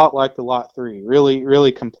she's a lot like the lot 3. Really,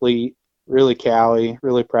 really complete, really cowy,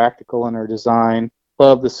 really practical in her design.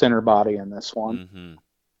 Love the center body in this one.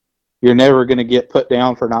 You're never going to get put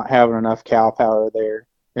down for not having enough cow power there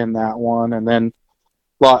in that one. And then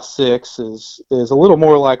lot 6 is a little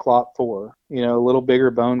more like lot 4, you know, a little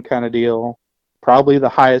bigger bone kind of deal. Probably the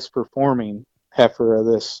highest performing heifer of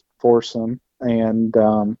this foursome, and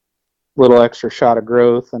little extra shot of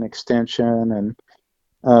growth and extension,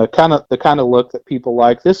 and kind of the kind of look that people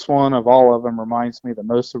like. This one of all of them reminds me the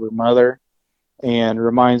most of her mother, and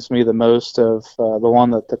reminds me the most of the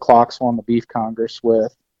one that the Clocks won the Beef Congress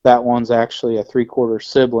with. That one's actually a 3/4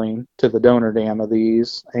 sibling to the donor dam of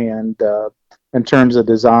these, and in terms of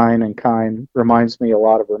design and kind, reminds me a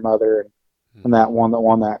lot of her mother, and that one that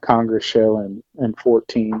won that Congress show in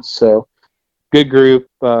 14. So good group.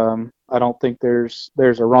 I don't think there's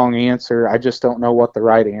a wrong answer. I just don't know what the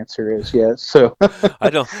right answer is yet. So I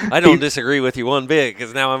don't disagree with you one bit,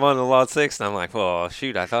 because now I'm on the lot 6 and I'm like, well,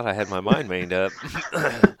 shoot, I thought I had my mind made up.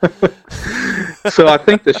 So I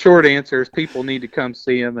think the short answer is people need to come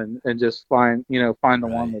see him and just find the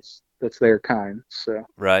one that's their kind. So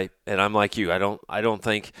right, and I'm like you. I don't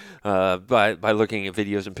think by looking at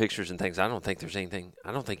videos and pictures and things, I don't think there's anything.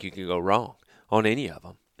 I don't think you can go wrong on any of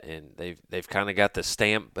them. And they've kind of got the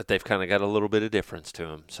stamp, but they've kind of got a little bit of difference to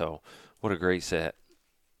them. So what a great set.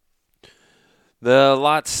 The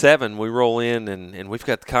lot 7, we roll in, and we've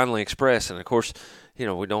got the Conley Express. And, of course,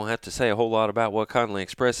 we don't have to say a whole lot about what Conley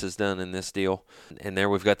Express has done in this deal. And there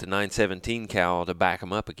we've got the 917 cow to back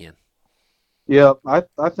them up again. Yeah,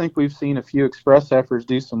 I think we've seen a few Express heifers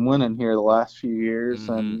do some winning here the last few years,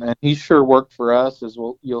 and he sure worked for us, as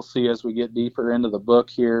you'll see as we get deeper into the book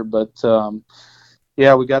here. But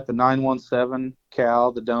yeah, we got the 917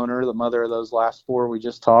 cow, the donor, the mother of those last 4 we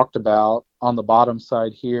just talked about, on the bottom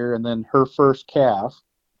side here, and then her first calf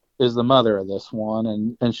is the mother of this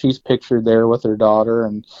one, and she's pictured there with her daughter,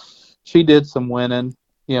 and she did some winning.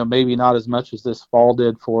 Maybe not as much as this fall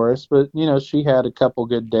did for us, but she had a couple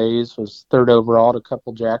good days, was 3rd overall to a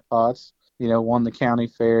couple jackpots, won the county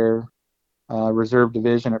fair, reserve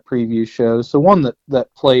division at preview shows. So one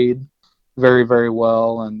that played very, very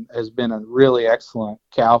well and has been a really excellent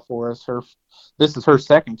cow for us. This is her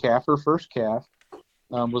second calf. Her first calf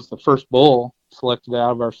was the first bull selected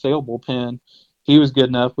out of our sale bullpen. He was good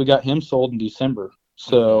enough. We got him sold in December.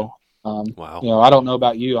 So, wow. I don't know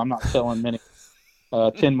about you. I'm not selling many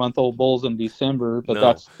 10-month-old bulls in December, but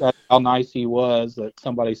that's how nice he was that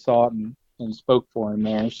somebody saw it and spoke for him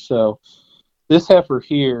there. So this heifer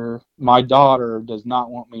here, my daughter does not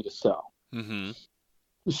want me to sell. Mm-hmm.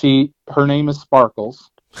 Her name is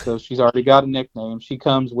Sparkles, so she's already got a nickname. She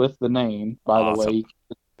comes with the name, by the way.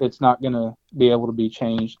 It's not going to be able to be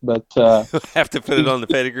changed, but have to put it on the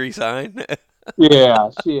pedigree sign.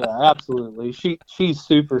 yeah, absolutely. She's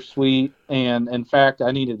super sweet, and in fact,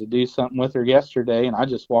 I needed to do something with her yesterday, and I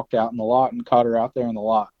just walked out in the lot and caught her out there in the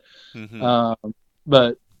lot. Mm-hmm.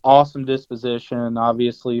 But awesome disposition,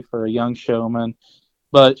 obviously, for a young showman.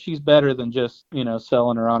 But she's better than just,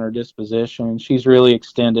 selling her on her disposition. She's really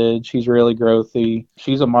extended. She's really growthy.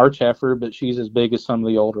 She's a March heifer, but she's as big as some of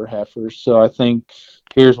the older heifers. So I think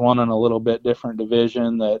here's one in a little bit different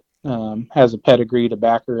division that has a pedigree to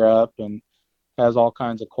back her up and has all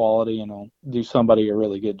kinds of quality, and will do somebody a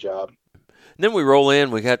really good job. And then we roll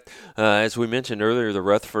in. We got, as we mentioned earlier, the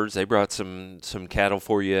Rutherfords. They brought some cattle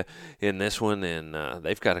for you in this one, and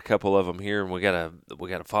they've got a couple of them here, and we gotta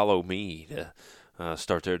follow me to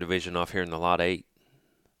start their division off here in the lot 8.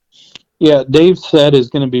 Yeah, Dave's set is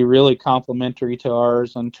going to be really complementary to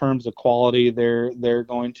ours in terms of quality. They're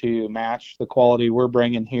going to match the quality we're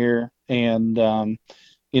bringing here, and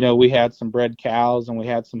we had some bred cows and we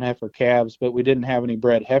had some heifer calves, but we didn't have any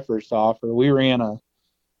bred heifers to offer. We ran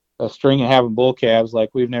a string of having bull calves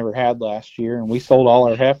like we've never had last year, and we sold all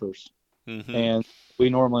our heifers. Mm-hmm. And we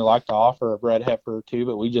normally like to offer a bred heifer or two,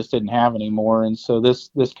 but we just didn't have any more. And so this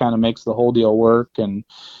kind of makes the whole deal work. And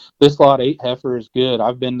this lot 8 heifer is good.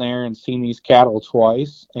 I've been there and seen these cattle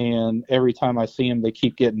twice, and every time I see them, they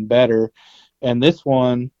keep getting better. And this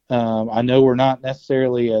one, I know we're not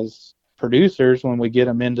necessarily as producers when we get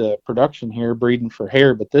them into production here, breeding for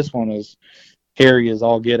hair, but this one is hairy as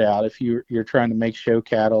all get out. If you're trying to make show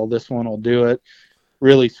cattle, this one will do it.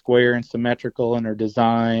 Really square and symmetrical in her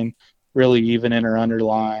design, really even in her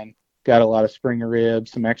underline, got a lot of Springer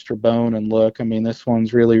ribs, some extra bone and look. I mean, this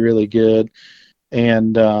one's really, really good.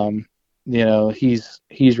 And,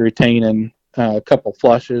 he's retaining a couple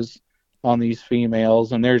flushes on these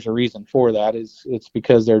females, and there's a reason for that. It's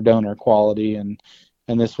because they're donor quality, and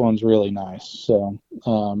this one's really nice. So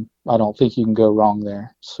I don't think you can go wrong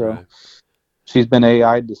there. So right. She's been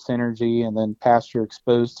AI'd to Synergy and then pasture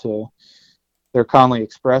exposed to their Conley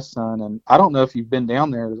Express son. And I don't know if you've been down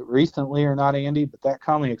there recently or not, Andy, but that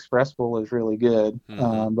Conley Express bull is really good.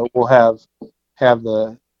 Mm-hmm. But we'll have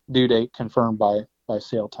the due date confirmed by by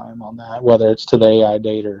sale time on that, whether it's to the AI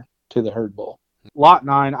date or to the herd bull. Lot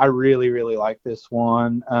 9, I really, really like this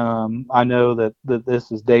one. I know that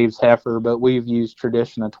this is Dave's heifer, but we've used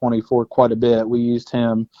Tradition of 24 quite a bit. We used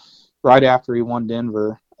him right after he won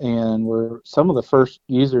Denver, and we're some of the first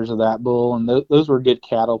users of that bull, and those were good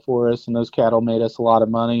cattle for us, and those cattle made us a lot of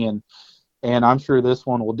money, and I'm sure this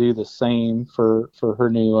one will do the same for her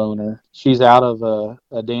new owner. She's out of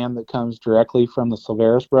a dam that comes directly from the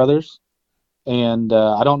Silveris brothers, and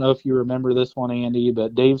I don't know if you remember this one, Andy,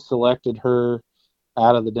 but Dave selected her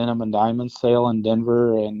out of the Denim and Diamond sale in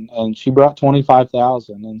Denver, and she brought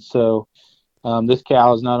 25,000. And so this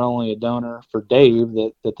cow is not only a donor for Dave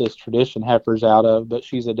that this Tradition heifer's out of, but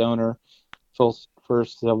she's a donor for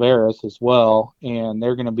Silveris as well, and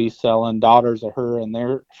they're going to be selling daughters of her in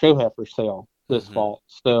their show heifer sale this fall.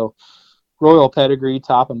 So royal pedigree,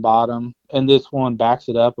 top and bottom, and this one backs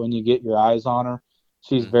it up when you get your eyes on her.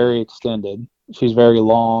 She's very extended. She's very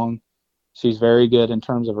long. She's very good in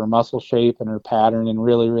terms of her muscle shape and her pattern, and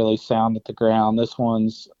really, really sound at the ground. This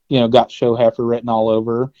one's, got show heifer written all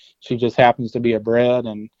over her. She just happens to be a bred,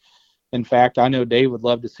 and in fact, I know Dave would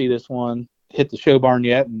love to see this one hit the show barn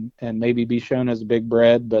yet and maybe be shown as a big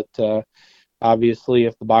bred, but obviously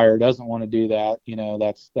if the buyer doesn't want to do that,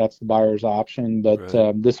 that's the buyer's option. But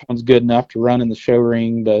right. This one's good enough to run in the show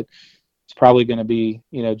ring, but it's probably going to be,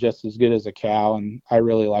 just as good as a cow, and I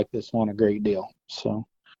really like this one a great deal. So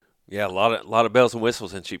yeah, a lot of bells and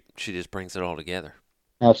whistles, and she just brings it all together.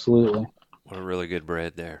 Absolutely. What a really good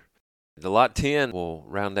bred there. The lot 10 will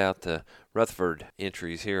round out the Rutherford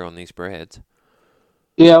entries here on these breds.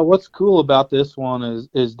 Yeah, what's cool about this one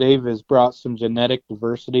is Dave has brought some genetic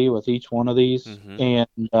diversity with each one of these. And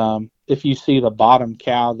if you see the bottom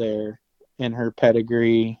cow there in her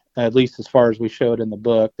pedigree, at least as far as we showed in the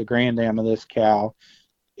book, the granddam of this cow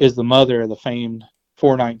is the mother of the famed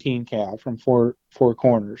 419 cow from Four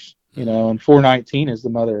Corners, and 419 is the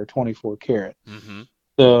mother of 24 Carat.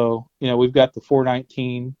 So, we've got the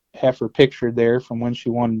 419 heifer pictured there from when she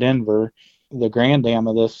won Denver. The granddam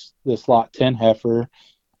of this lot 10 heifer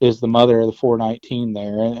is the mother of the 419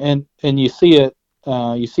 there, and you see it,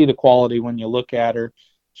 you see the quality when you look at her.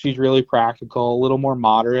 She's really practical, a little more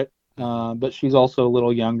moderate, but she's also a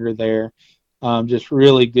little younger there. Just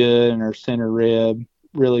really good in her center rib,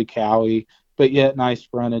 really cowy, but yet nice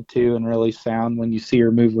fronted too, and really sound when you see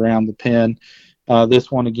her move around the pen.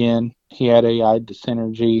 This one again, he had AI'd to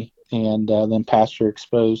Synergy, and then pasture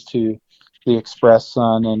exposed to the Express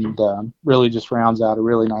Sun, and really just rounds out a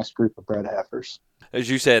really nice group of bred heifers. As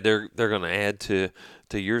you said, they're going to add to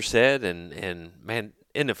your set, and man,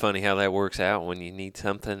 isn't it funny how that works out when you need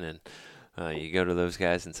something and you go to those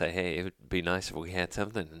guys and say, hey, it would be nice if we had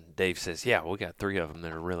something, and Dave says, yeah, we got 3 of them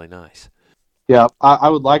that are really nice. Yeah, I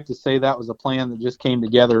would like to say that was a plan that just came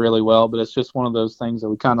together really well, but it's just one of those things that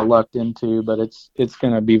we kind of lucked into, but it's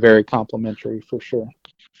going to be very complimentary for sure.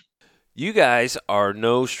 You guys are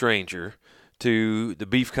no stranger to the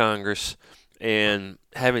Beef Congress and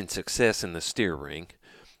having success in the steer ring.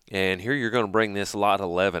 And here you're going to bring this lot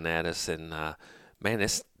 11 at us, and man,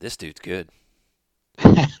 this dude's good.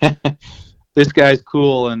 This guy's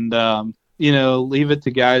cool, and leave it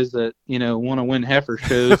to guys that want to win heifer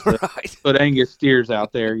shows to right. Put Angus steers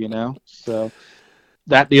out there. So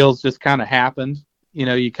that deal's just kind of happened.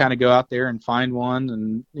 You kind of go out there and find one,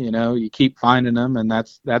 and you keep finding them, and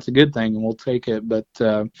that's a good thing, and we'll take it. But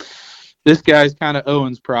this guy's kind of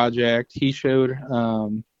Owen's project. He showed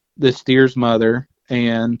this steer's mother,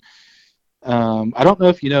 and I don't know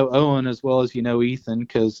if you know Owen as well as you know Ethan,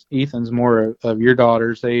 because Ethan's more of your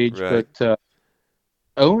daughter's age, right. But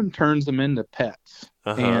Owen turns them into pets,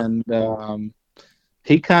 and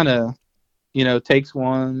he kind of, takes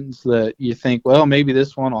ones that you think, well, maybe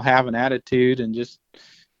this one will have an attitude, and just,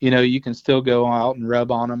 you can still go out and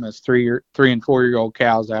rub on them as 3 and 4 year old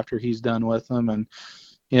cows after he's done with them. And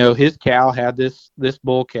his cow had this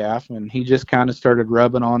bull calf, and he just kind of started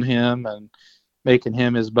rubbing on him and making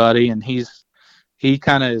him his buddy, and he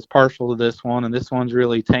kind of is partial to this one, and this one's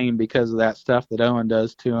really tame because of that stuff that Owen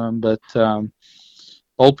does to him. But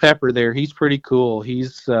Old Pepper there, he's pretty cool.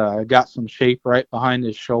 He's got some shape right behind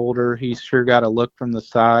his shoulder. He's sure got a look from the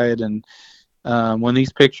side. And when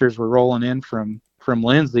these pictures were rolling in from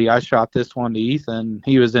Lindsay, I shot this one to Ethan.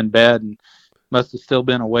 He was in bed and must have still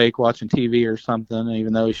been awake watching TV or something,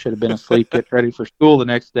 even though he should have been asleep, get ready for school the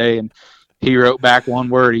next day. And he wrote back one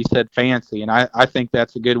word. He said fancy. And I think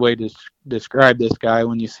that's a good way to describe this guy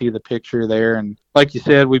when you see the picture there. And like you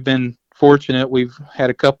said, we've been fortunate. We've had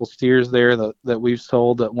a couple steers there that we've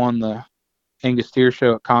sold that won the Angus Steer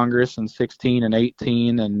Show at Congress in 16 and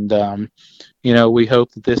 18. And, we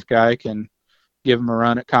hope that this guy can give him a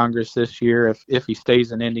run at Congress this year if he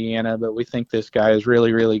stays in Indiana. But we think this guy is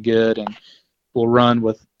really, really good and will run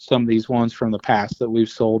with some of these ones from the past that we've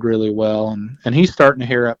sold really well. And he's starting to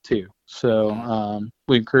hair up too. So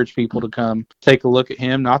we encourage people to come take a look at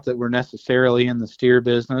him. Not that we're necessarily in the steer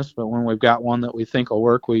business, but when we've got one that we think will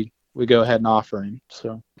work, we go ahead and offer him.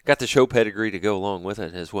 So got the show pedigree to go along with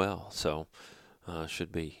it as well. So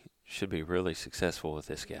should be really successful with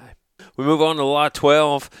this guy. We move on to lot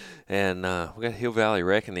 12, and we got Hill Valley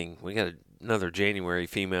Reckoning. We got another January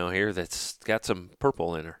female here that's got some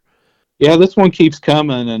purple in her. Yeah, this one keeps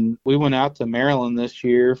coming, and we went out to Maryland this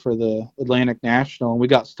year for the Atlantic National, and we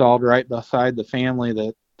got stalled right beside the family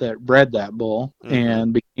that bred that bull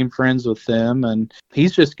and became friends with them. And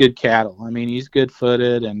he's just good cattle. I mean, he's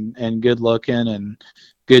good-footed and good-looking and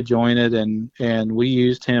good-jointed, and we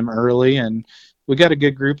used him early, and we got a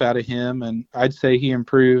good group out of him. And I'd say he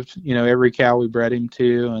improved, every cow we bred him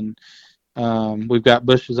to. And we've got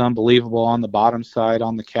bushes unbelievable on the bottom side,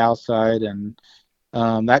 on the cow side, and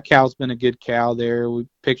that cow's been a good cow there. We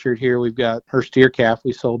pictured here, we've got her steer calf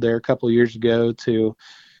we sold there a couple of years ago to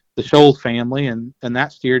the Scholes family, and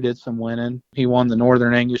that steer did some winning. He won the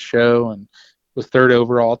Northern Angus show and was third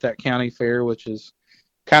overall at that county fair, which is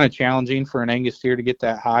kind of challenging for an Angus steer to get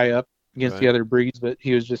that high up against the other breeds, but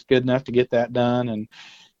he was just good enough to get that done. And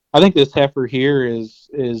I think this heifer here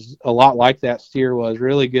is a lot like that steer was.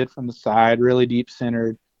 Really good from the side, really deep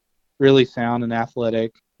centered, really sound and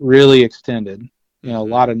athletic, really extended. A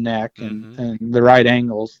lot of neck and the right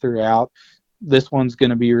angles throughout. This one's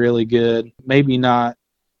going to be really good. Maybe not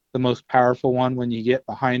the most powerful one when you get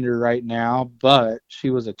behind her right now, but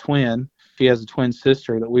she was a twin. She has a twin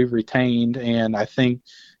sister that we've retained, and I think,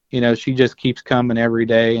 she just keeps coming every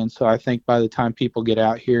day. And so I think by the time people get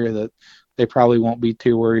out here that they probably won't be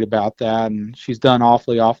too worried about that. And she's done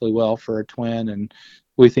awfully, awfully well for a twin, and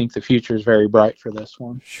we think the future is very bright for this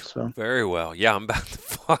one. So very well. Yeah, I'm about to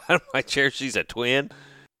fall out of my chair. She's a twin.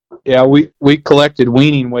 Yeah, we collected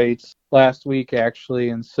weaning weights last week actually,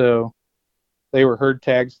 and so they were herd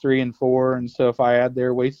tags 3 and 4, and so if I add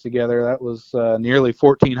their weights together, that was nearly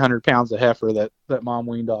 1,400 pounds of heifer that Mom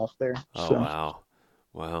weaned off there. Oh,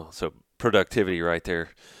 wow! So productivity right there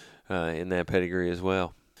in that pedigree as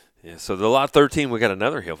well. Yeah. So the lot 13, we got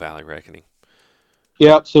another Hill Valley Reckoning.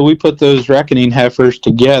 Yep. So we put those reckoning heifers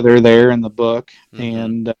together there in the book,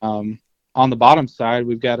 and on the bottom side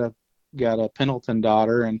we've got a Pendleton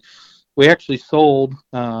daughter, and we actually sold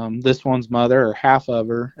this one's mother, or half of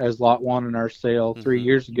her, as lot 1 in our sale 3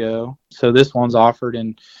 years ago. So this one's offered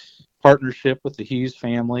in partnership with the Hughes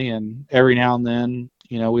family, and every now and then,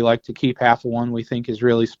 we like to keep half of one we think is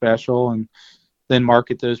really special, and then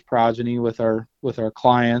market those progeny with our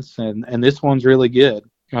clients. And this one's really good.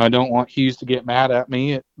 I don't want Hughes to get mad at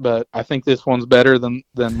me, but I think this one's better than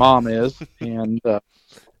Mom is. And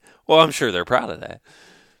well, I'm sure they're proud of that.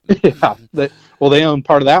 Yeah, they own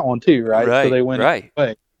part of that one too, right? Right. So they win right.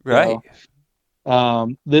 Away. Right.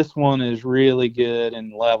 So, this one is really good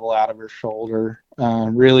and level out of her shoulder,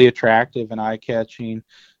 really attractive and eye-catching.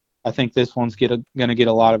 I think this one's going to get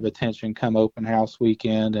a lot of attention come open house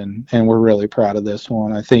weekend, and we're really proud of this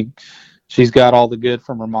one. I think she's got all the good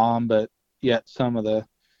from her mom, but yet some of the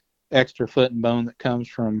extra foot and bone that comes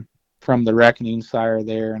from the reckoning sire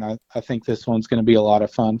there, and I think this one's going to be a lot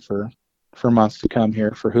of fun for months to come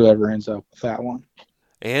here for whoever ends up with that one.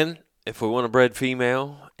 And if we want a bred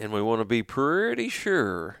female and we want to be pretty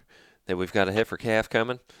sure that we've got a heifer calf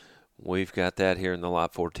coming, we've got that here in the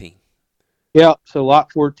lot 14. Yeah, so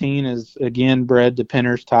lot 14 is again bred to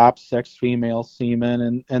Penner's Tops, sex female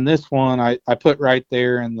semen, and this one I put right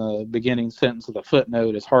there in the beginning sentence of the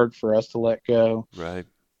footnote is hard for us to let go. Right.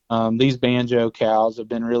 These banjo cows have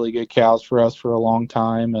been really good cows for us for a long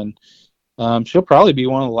time, and she'll probably be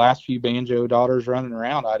one of the last few banjo daughters running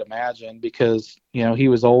around, I'd imagine, because he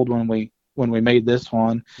was old when we made this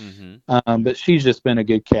one. But she's just been a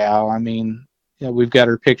good cow. I mean, we've got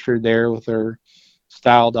her pictured there with her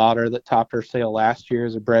style daughter that topped her sale last year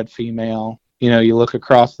as a bred female. You look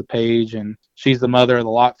across the page, and she's the mother of the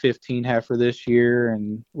lot 15 heifer this year,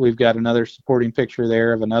 and we've got another supporting picture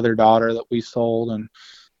there of another daughter that we sold, and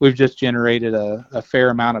we've just generated a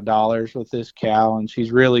fair amount of dollars with this cow, and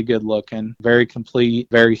she's really good looking, very complete,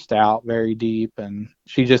 very stout, very deep, and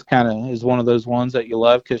she just kind of is one of those ones that you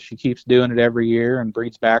love because she keeps doing it every year and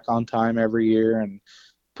breeds back on time every year and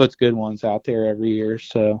puts good ones out there every year.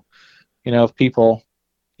 So, if people,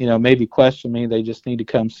 maybe question me, they just need to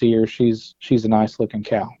come see her. She's a nice looking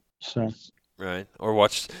cow. So right, or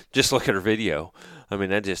just look at her video. I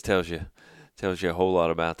mean, that just tells you a whole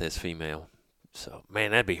lot about this female. So,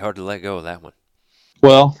 man, that'd be hard to let go of that one.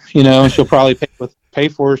 Well, she'll probably pay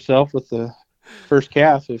for herself with the first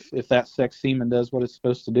calf if that sex semen does what it's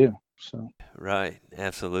supposed to do. So Right,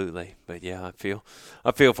 absolutely. But yeah, I feel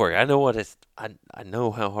for you. I know what it's. I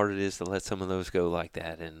know how hard it is to let some of those go like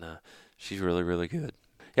that, and she's really, really good.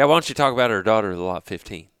 Yeah, why don't you talk about her daughter, the Lot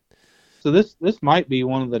 15? so this might be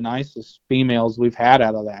one of the nicest females we've had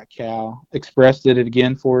out of that cow. Express did it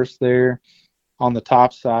again for us there on the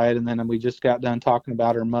top side, and then we just got done talking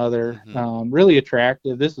about her mother. Really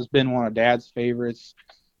attractive. This has been one of Dad's favorites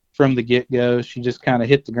from the get-go. She just kind of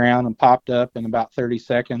hit the ground and popped up in about 30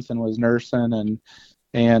 seconds and was nursing,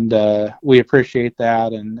 and we appreciate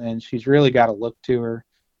that. And she's really got a look to her,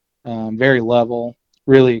 very level,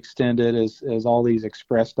 really extended as all these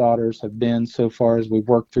Express daughters have been so far as we've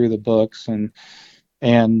worked through the books. And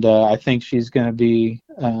I think she's going to be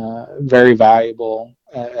very valuable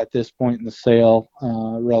at this point in the sale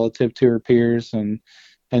relative to her peers, and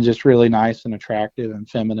just really nice and attractive and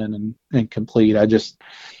feminine and complete. I just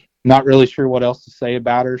not really sure what else to say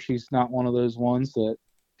about her. She's not one of those ones that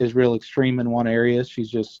is real extreme in one area.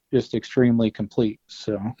 She's just extremely complete.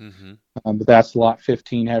 So, but that's Lot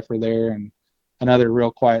 15 heifer there, and another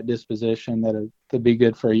real quiet disposition that'd be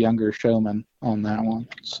good for a younger showman on that one.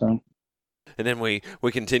 So. And then we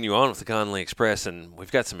continue on with the Conley Express, and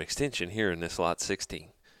we've got some extension here in this Lot 16.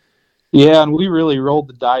 Yeah, and we really rolled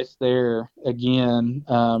the dice there again,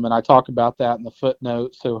 and I talk about that in the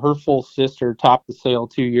footnote. So her full sister topped the sale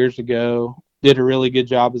 2 years ago, did a really good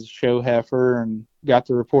job as a show heifer, and got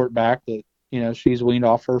the report back that, she's weaned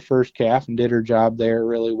off her first calf and did her job there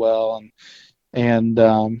really well.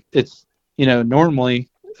 And it's, normally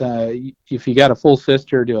if you got a full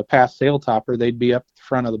sister to a past sale topper, they'd be up at the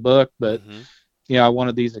front of the book. But, I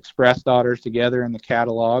wanted these Express daughters together in the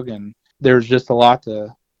catalog, and there's just a lot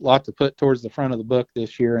to put towards the front of the book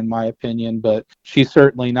this year, in my opinion. But she's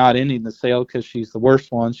certainly not ending the sale because she's the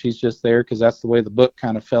worst one. She's just there because that's the way the book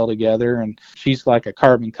kind of fell together. And she's like a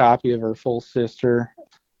carbon copy of her full sister.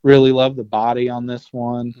 Really love the body on this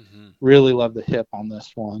one. Really love the hip on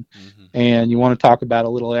this one. And you want to talk about a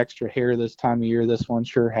little extra hair this time of year. This one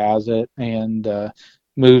sure has it, and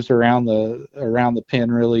moves around the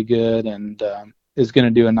pin really good, and is going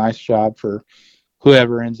to do a nice job for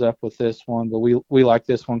whoever ends up with this one. But we like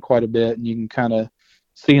this one quite a bit, and you can kind of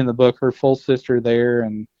see in the book her full sister there,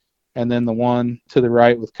 and then the one to the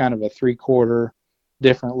right with kind of a 3/4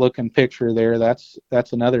 different looking picture there. That's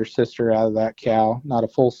another sister out of that cow, not a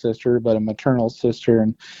full sister, but a maternal sister.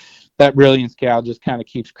 And that Brilliance cow just kind of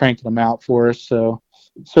keeps cranking them out for us. So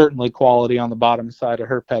certainly quality on the bottom side of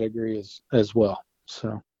her pedigree as well.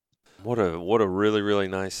 So what a really, really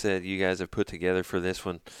nice set you guys have put together for this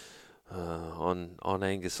one. On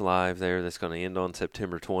Angus Live there, that's going to end on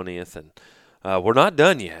September 20th, and we're not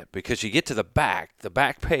done yet, because you get to the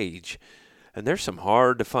back page, and there's some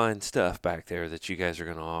hard to find stuff back there that you guys are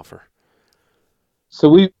going to offer.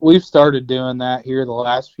 So we've started doing that here the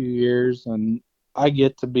last few years, and I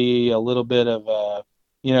get to be a little bit of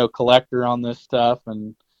a collector on this stuff,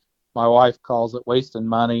 and my wife calls it wasting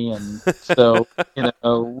money, and so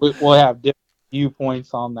we'll have different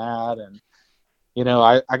viewpoints on that. And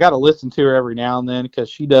I got to listen to her every now and then, because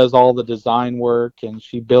she does all the design work, and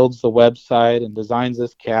she builds the website and designs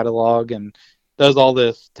this catalog and does all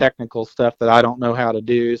this technical stuff that I don't know how to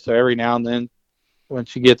do. So every now and then, when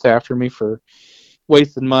she gets after me for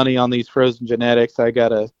wasting money on these frozen genetics, I got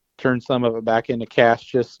to turn some of it back into cash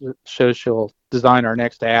just so she'll design our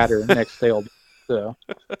next ad or next sale. So,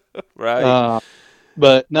 right.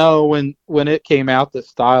 But no, when it came out that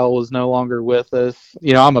Style was no longer with us,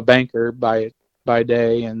 I'm a banker by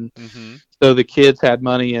day, and so the kids had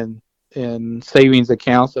money in savings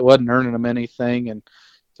accounts that wasn't earning them anything. And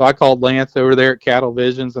so I called Lance over there at Cattle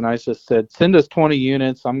Visions, and I just said, send us 20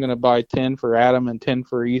 units. I'm going to buy 10 for Adam and 10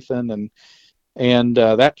 for Ethan. And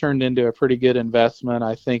that turned into a pretty good investment.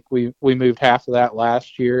 I think we moved half of that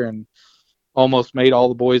last year and almost made all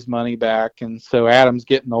the boys' money back. And so Adam's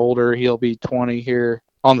getting older. He'll be 20 here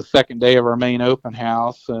on the second day of our main open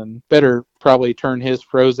house, and better probably turn his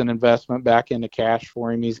frozen investment back into cash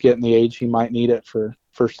for him. He's getting the age he might need it for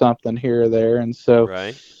something here or there. And so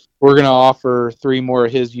we're going to offer 3 more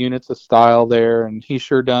of his units of Style there, and he's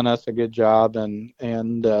sure done us a good job. And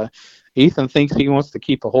Ethan thinks he wants to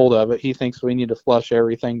keep a hold of it. He thinks we need to flush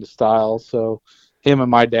everything to Style. So him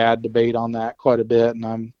and my dad debate on that quite a bit, and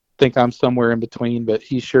I think I'm somewhere in between, but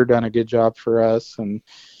he's sure done a good job for us. And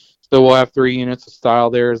so we'll have 3 units of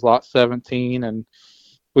Style there as Lot 17. And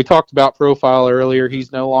we talked about Profile earlier.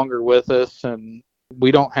 He's no longer with us, and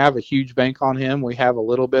we don't have a huge bank on him. We have a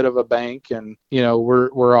little bit of a bank, and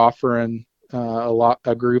we're offering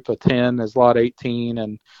a group of 10 as Lot 18,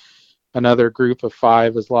 and another group of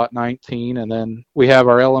 5 is lot 19. And then we have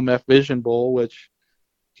our LMF Vision Bull, which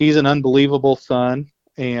he's an unbelievable son.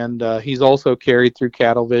 And he's also carried through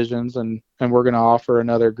Cattle Visions, and we're going to offer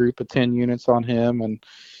another group of 10 units on him and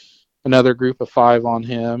another group of 5 on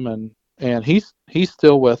him. And he's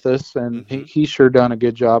still with us, and he's sure done a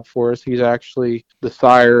good job for us. He's actually the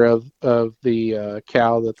sire of the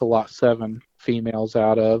cow that the lot 7 females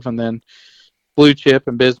out of. And then Blue Chip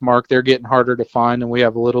and Bismarck, they're getting harder to find, and we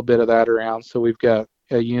have a little bit of that around, so we've got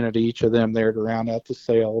a unit each of them there to round out the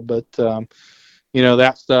sale. But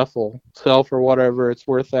that stuff will sell for whatever it's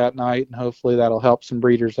worth that night, and hopefully that'll help some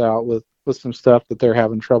breeders out with some stuff that they're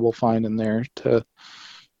having trouble finding there to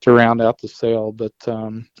round out the sale. But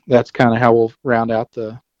that's kind of how we'll round out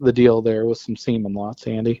the deal there with some semen lots,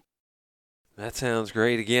 Andy. That sounds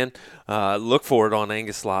great. Again, look for it on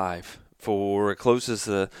Angus Live. It closes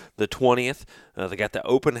the 20th. They got the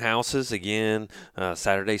open houses again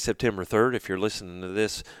Saturday, September 3rd, if you're listening to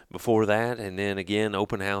this before that. And then again,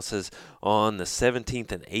 open houses on the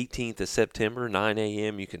 17th and 18th of September, 9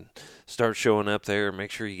 a.m. You can start showing up there.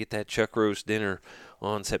 Make sure you get that chuck roast dinner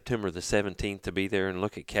on September the 17th to be there and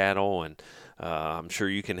look at cattle. And I'm sure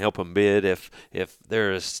you can help them bid. If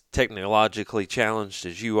they're as technologically challenged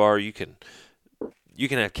as you are, you can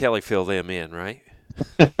have Kelly fill them in, right?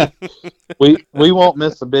 we won't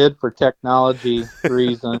miss a bid for technology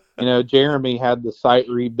reason. Jeremy had the site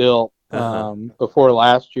rebuilt before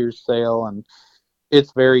last year's sale, and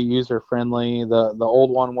it's very user friendly. The old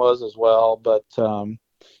one was as well, but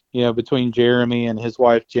between Jeremy and his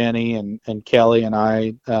wife Jenny and Kelly and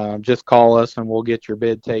I, just call us and we'll get your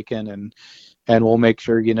bid taken, and we'll make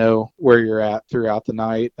sure you know where you're at throughout the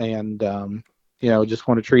night. And just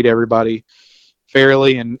want to treat everybody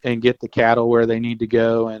fairly and get the cattle where they need to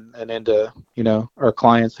go and into our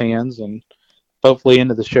clients' hands, and hopefully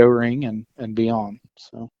into the show ring and beyond.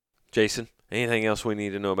 So, Jason, anything else we need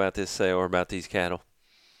to know about this sale or about these cattle?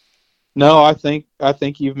 No, I think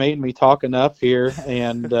you've made me talk enough here,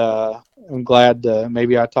 and I'm glad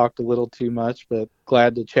maybe I talked a little too much, but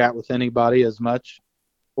glad to chat with anybody as much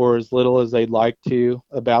or as little as they'd like to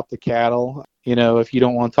about the cattle. If you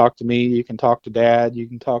don't want to talk to me, you can talk to Dad, you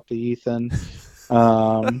can talk to Ethan.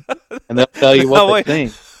 And they'll tell you what they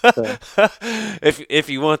think. So. If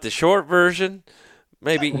you want the short version,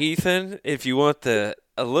 maybe Ethan. If you want a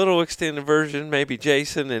little extended version, maybe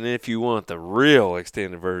Jason. And if you want the real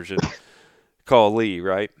extended version, call Lee,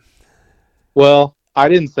 right? Well, I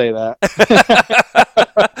didn't say that.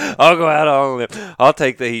 I'll go out on a limb. I'll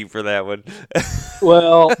take the heat for that one.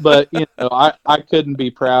 Well, but I couldn't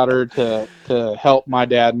be prouder to help my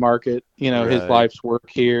dad market his life's work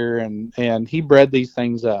here, and he bred these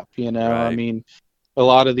things up. Right. I mean, a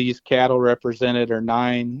lot of these cattle represented are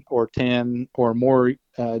 9 or 10 or more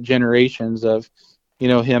generations of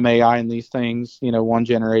him AIing these things, one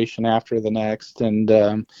generation after the next. And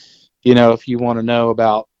if you want to know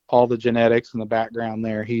about all the genetics and the background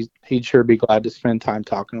there, he'd sure be glad to spend time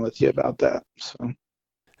talking with you about that. So.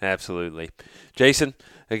 Absolutely. Jason,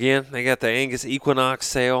 again, they got the Angus Equinox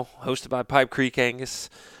sale hosted by Pipe Creek Angus.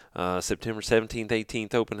 September 17th,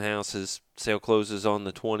 18th, open houses. Sale closes on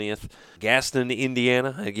the 20th. Gaston,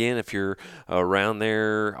 Indiana. Again, if you're around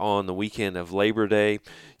there on the weekend of Labor Day,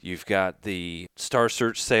 you've got the Star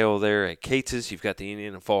Search sale there at Cates's. You've got the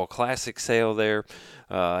Indiana Fall Classic sale there.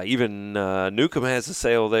 Even Newcomb has a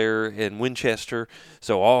sale there in Winchester.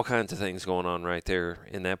 So all kinds of things going on right there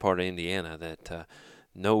in that part of Indiana that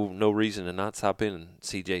no reason to not stop in and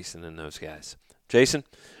see Jason and those guys. Jason,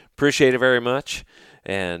 appreciate it very much.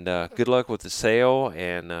 And good luck with the sale,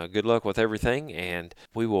 and good luck with everything. And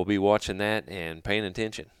we will be watching that and paying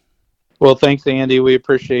attention. Well, thanks, Andy. We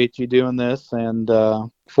appreciate you doing this, and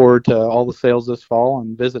forward to all the sales this fall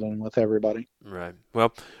and visiting with everybody. Right.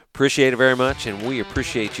 Well, appreciate it very much, and we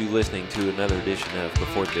appreciate you listening to another edition of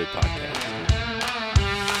Before the Bid Podcast.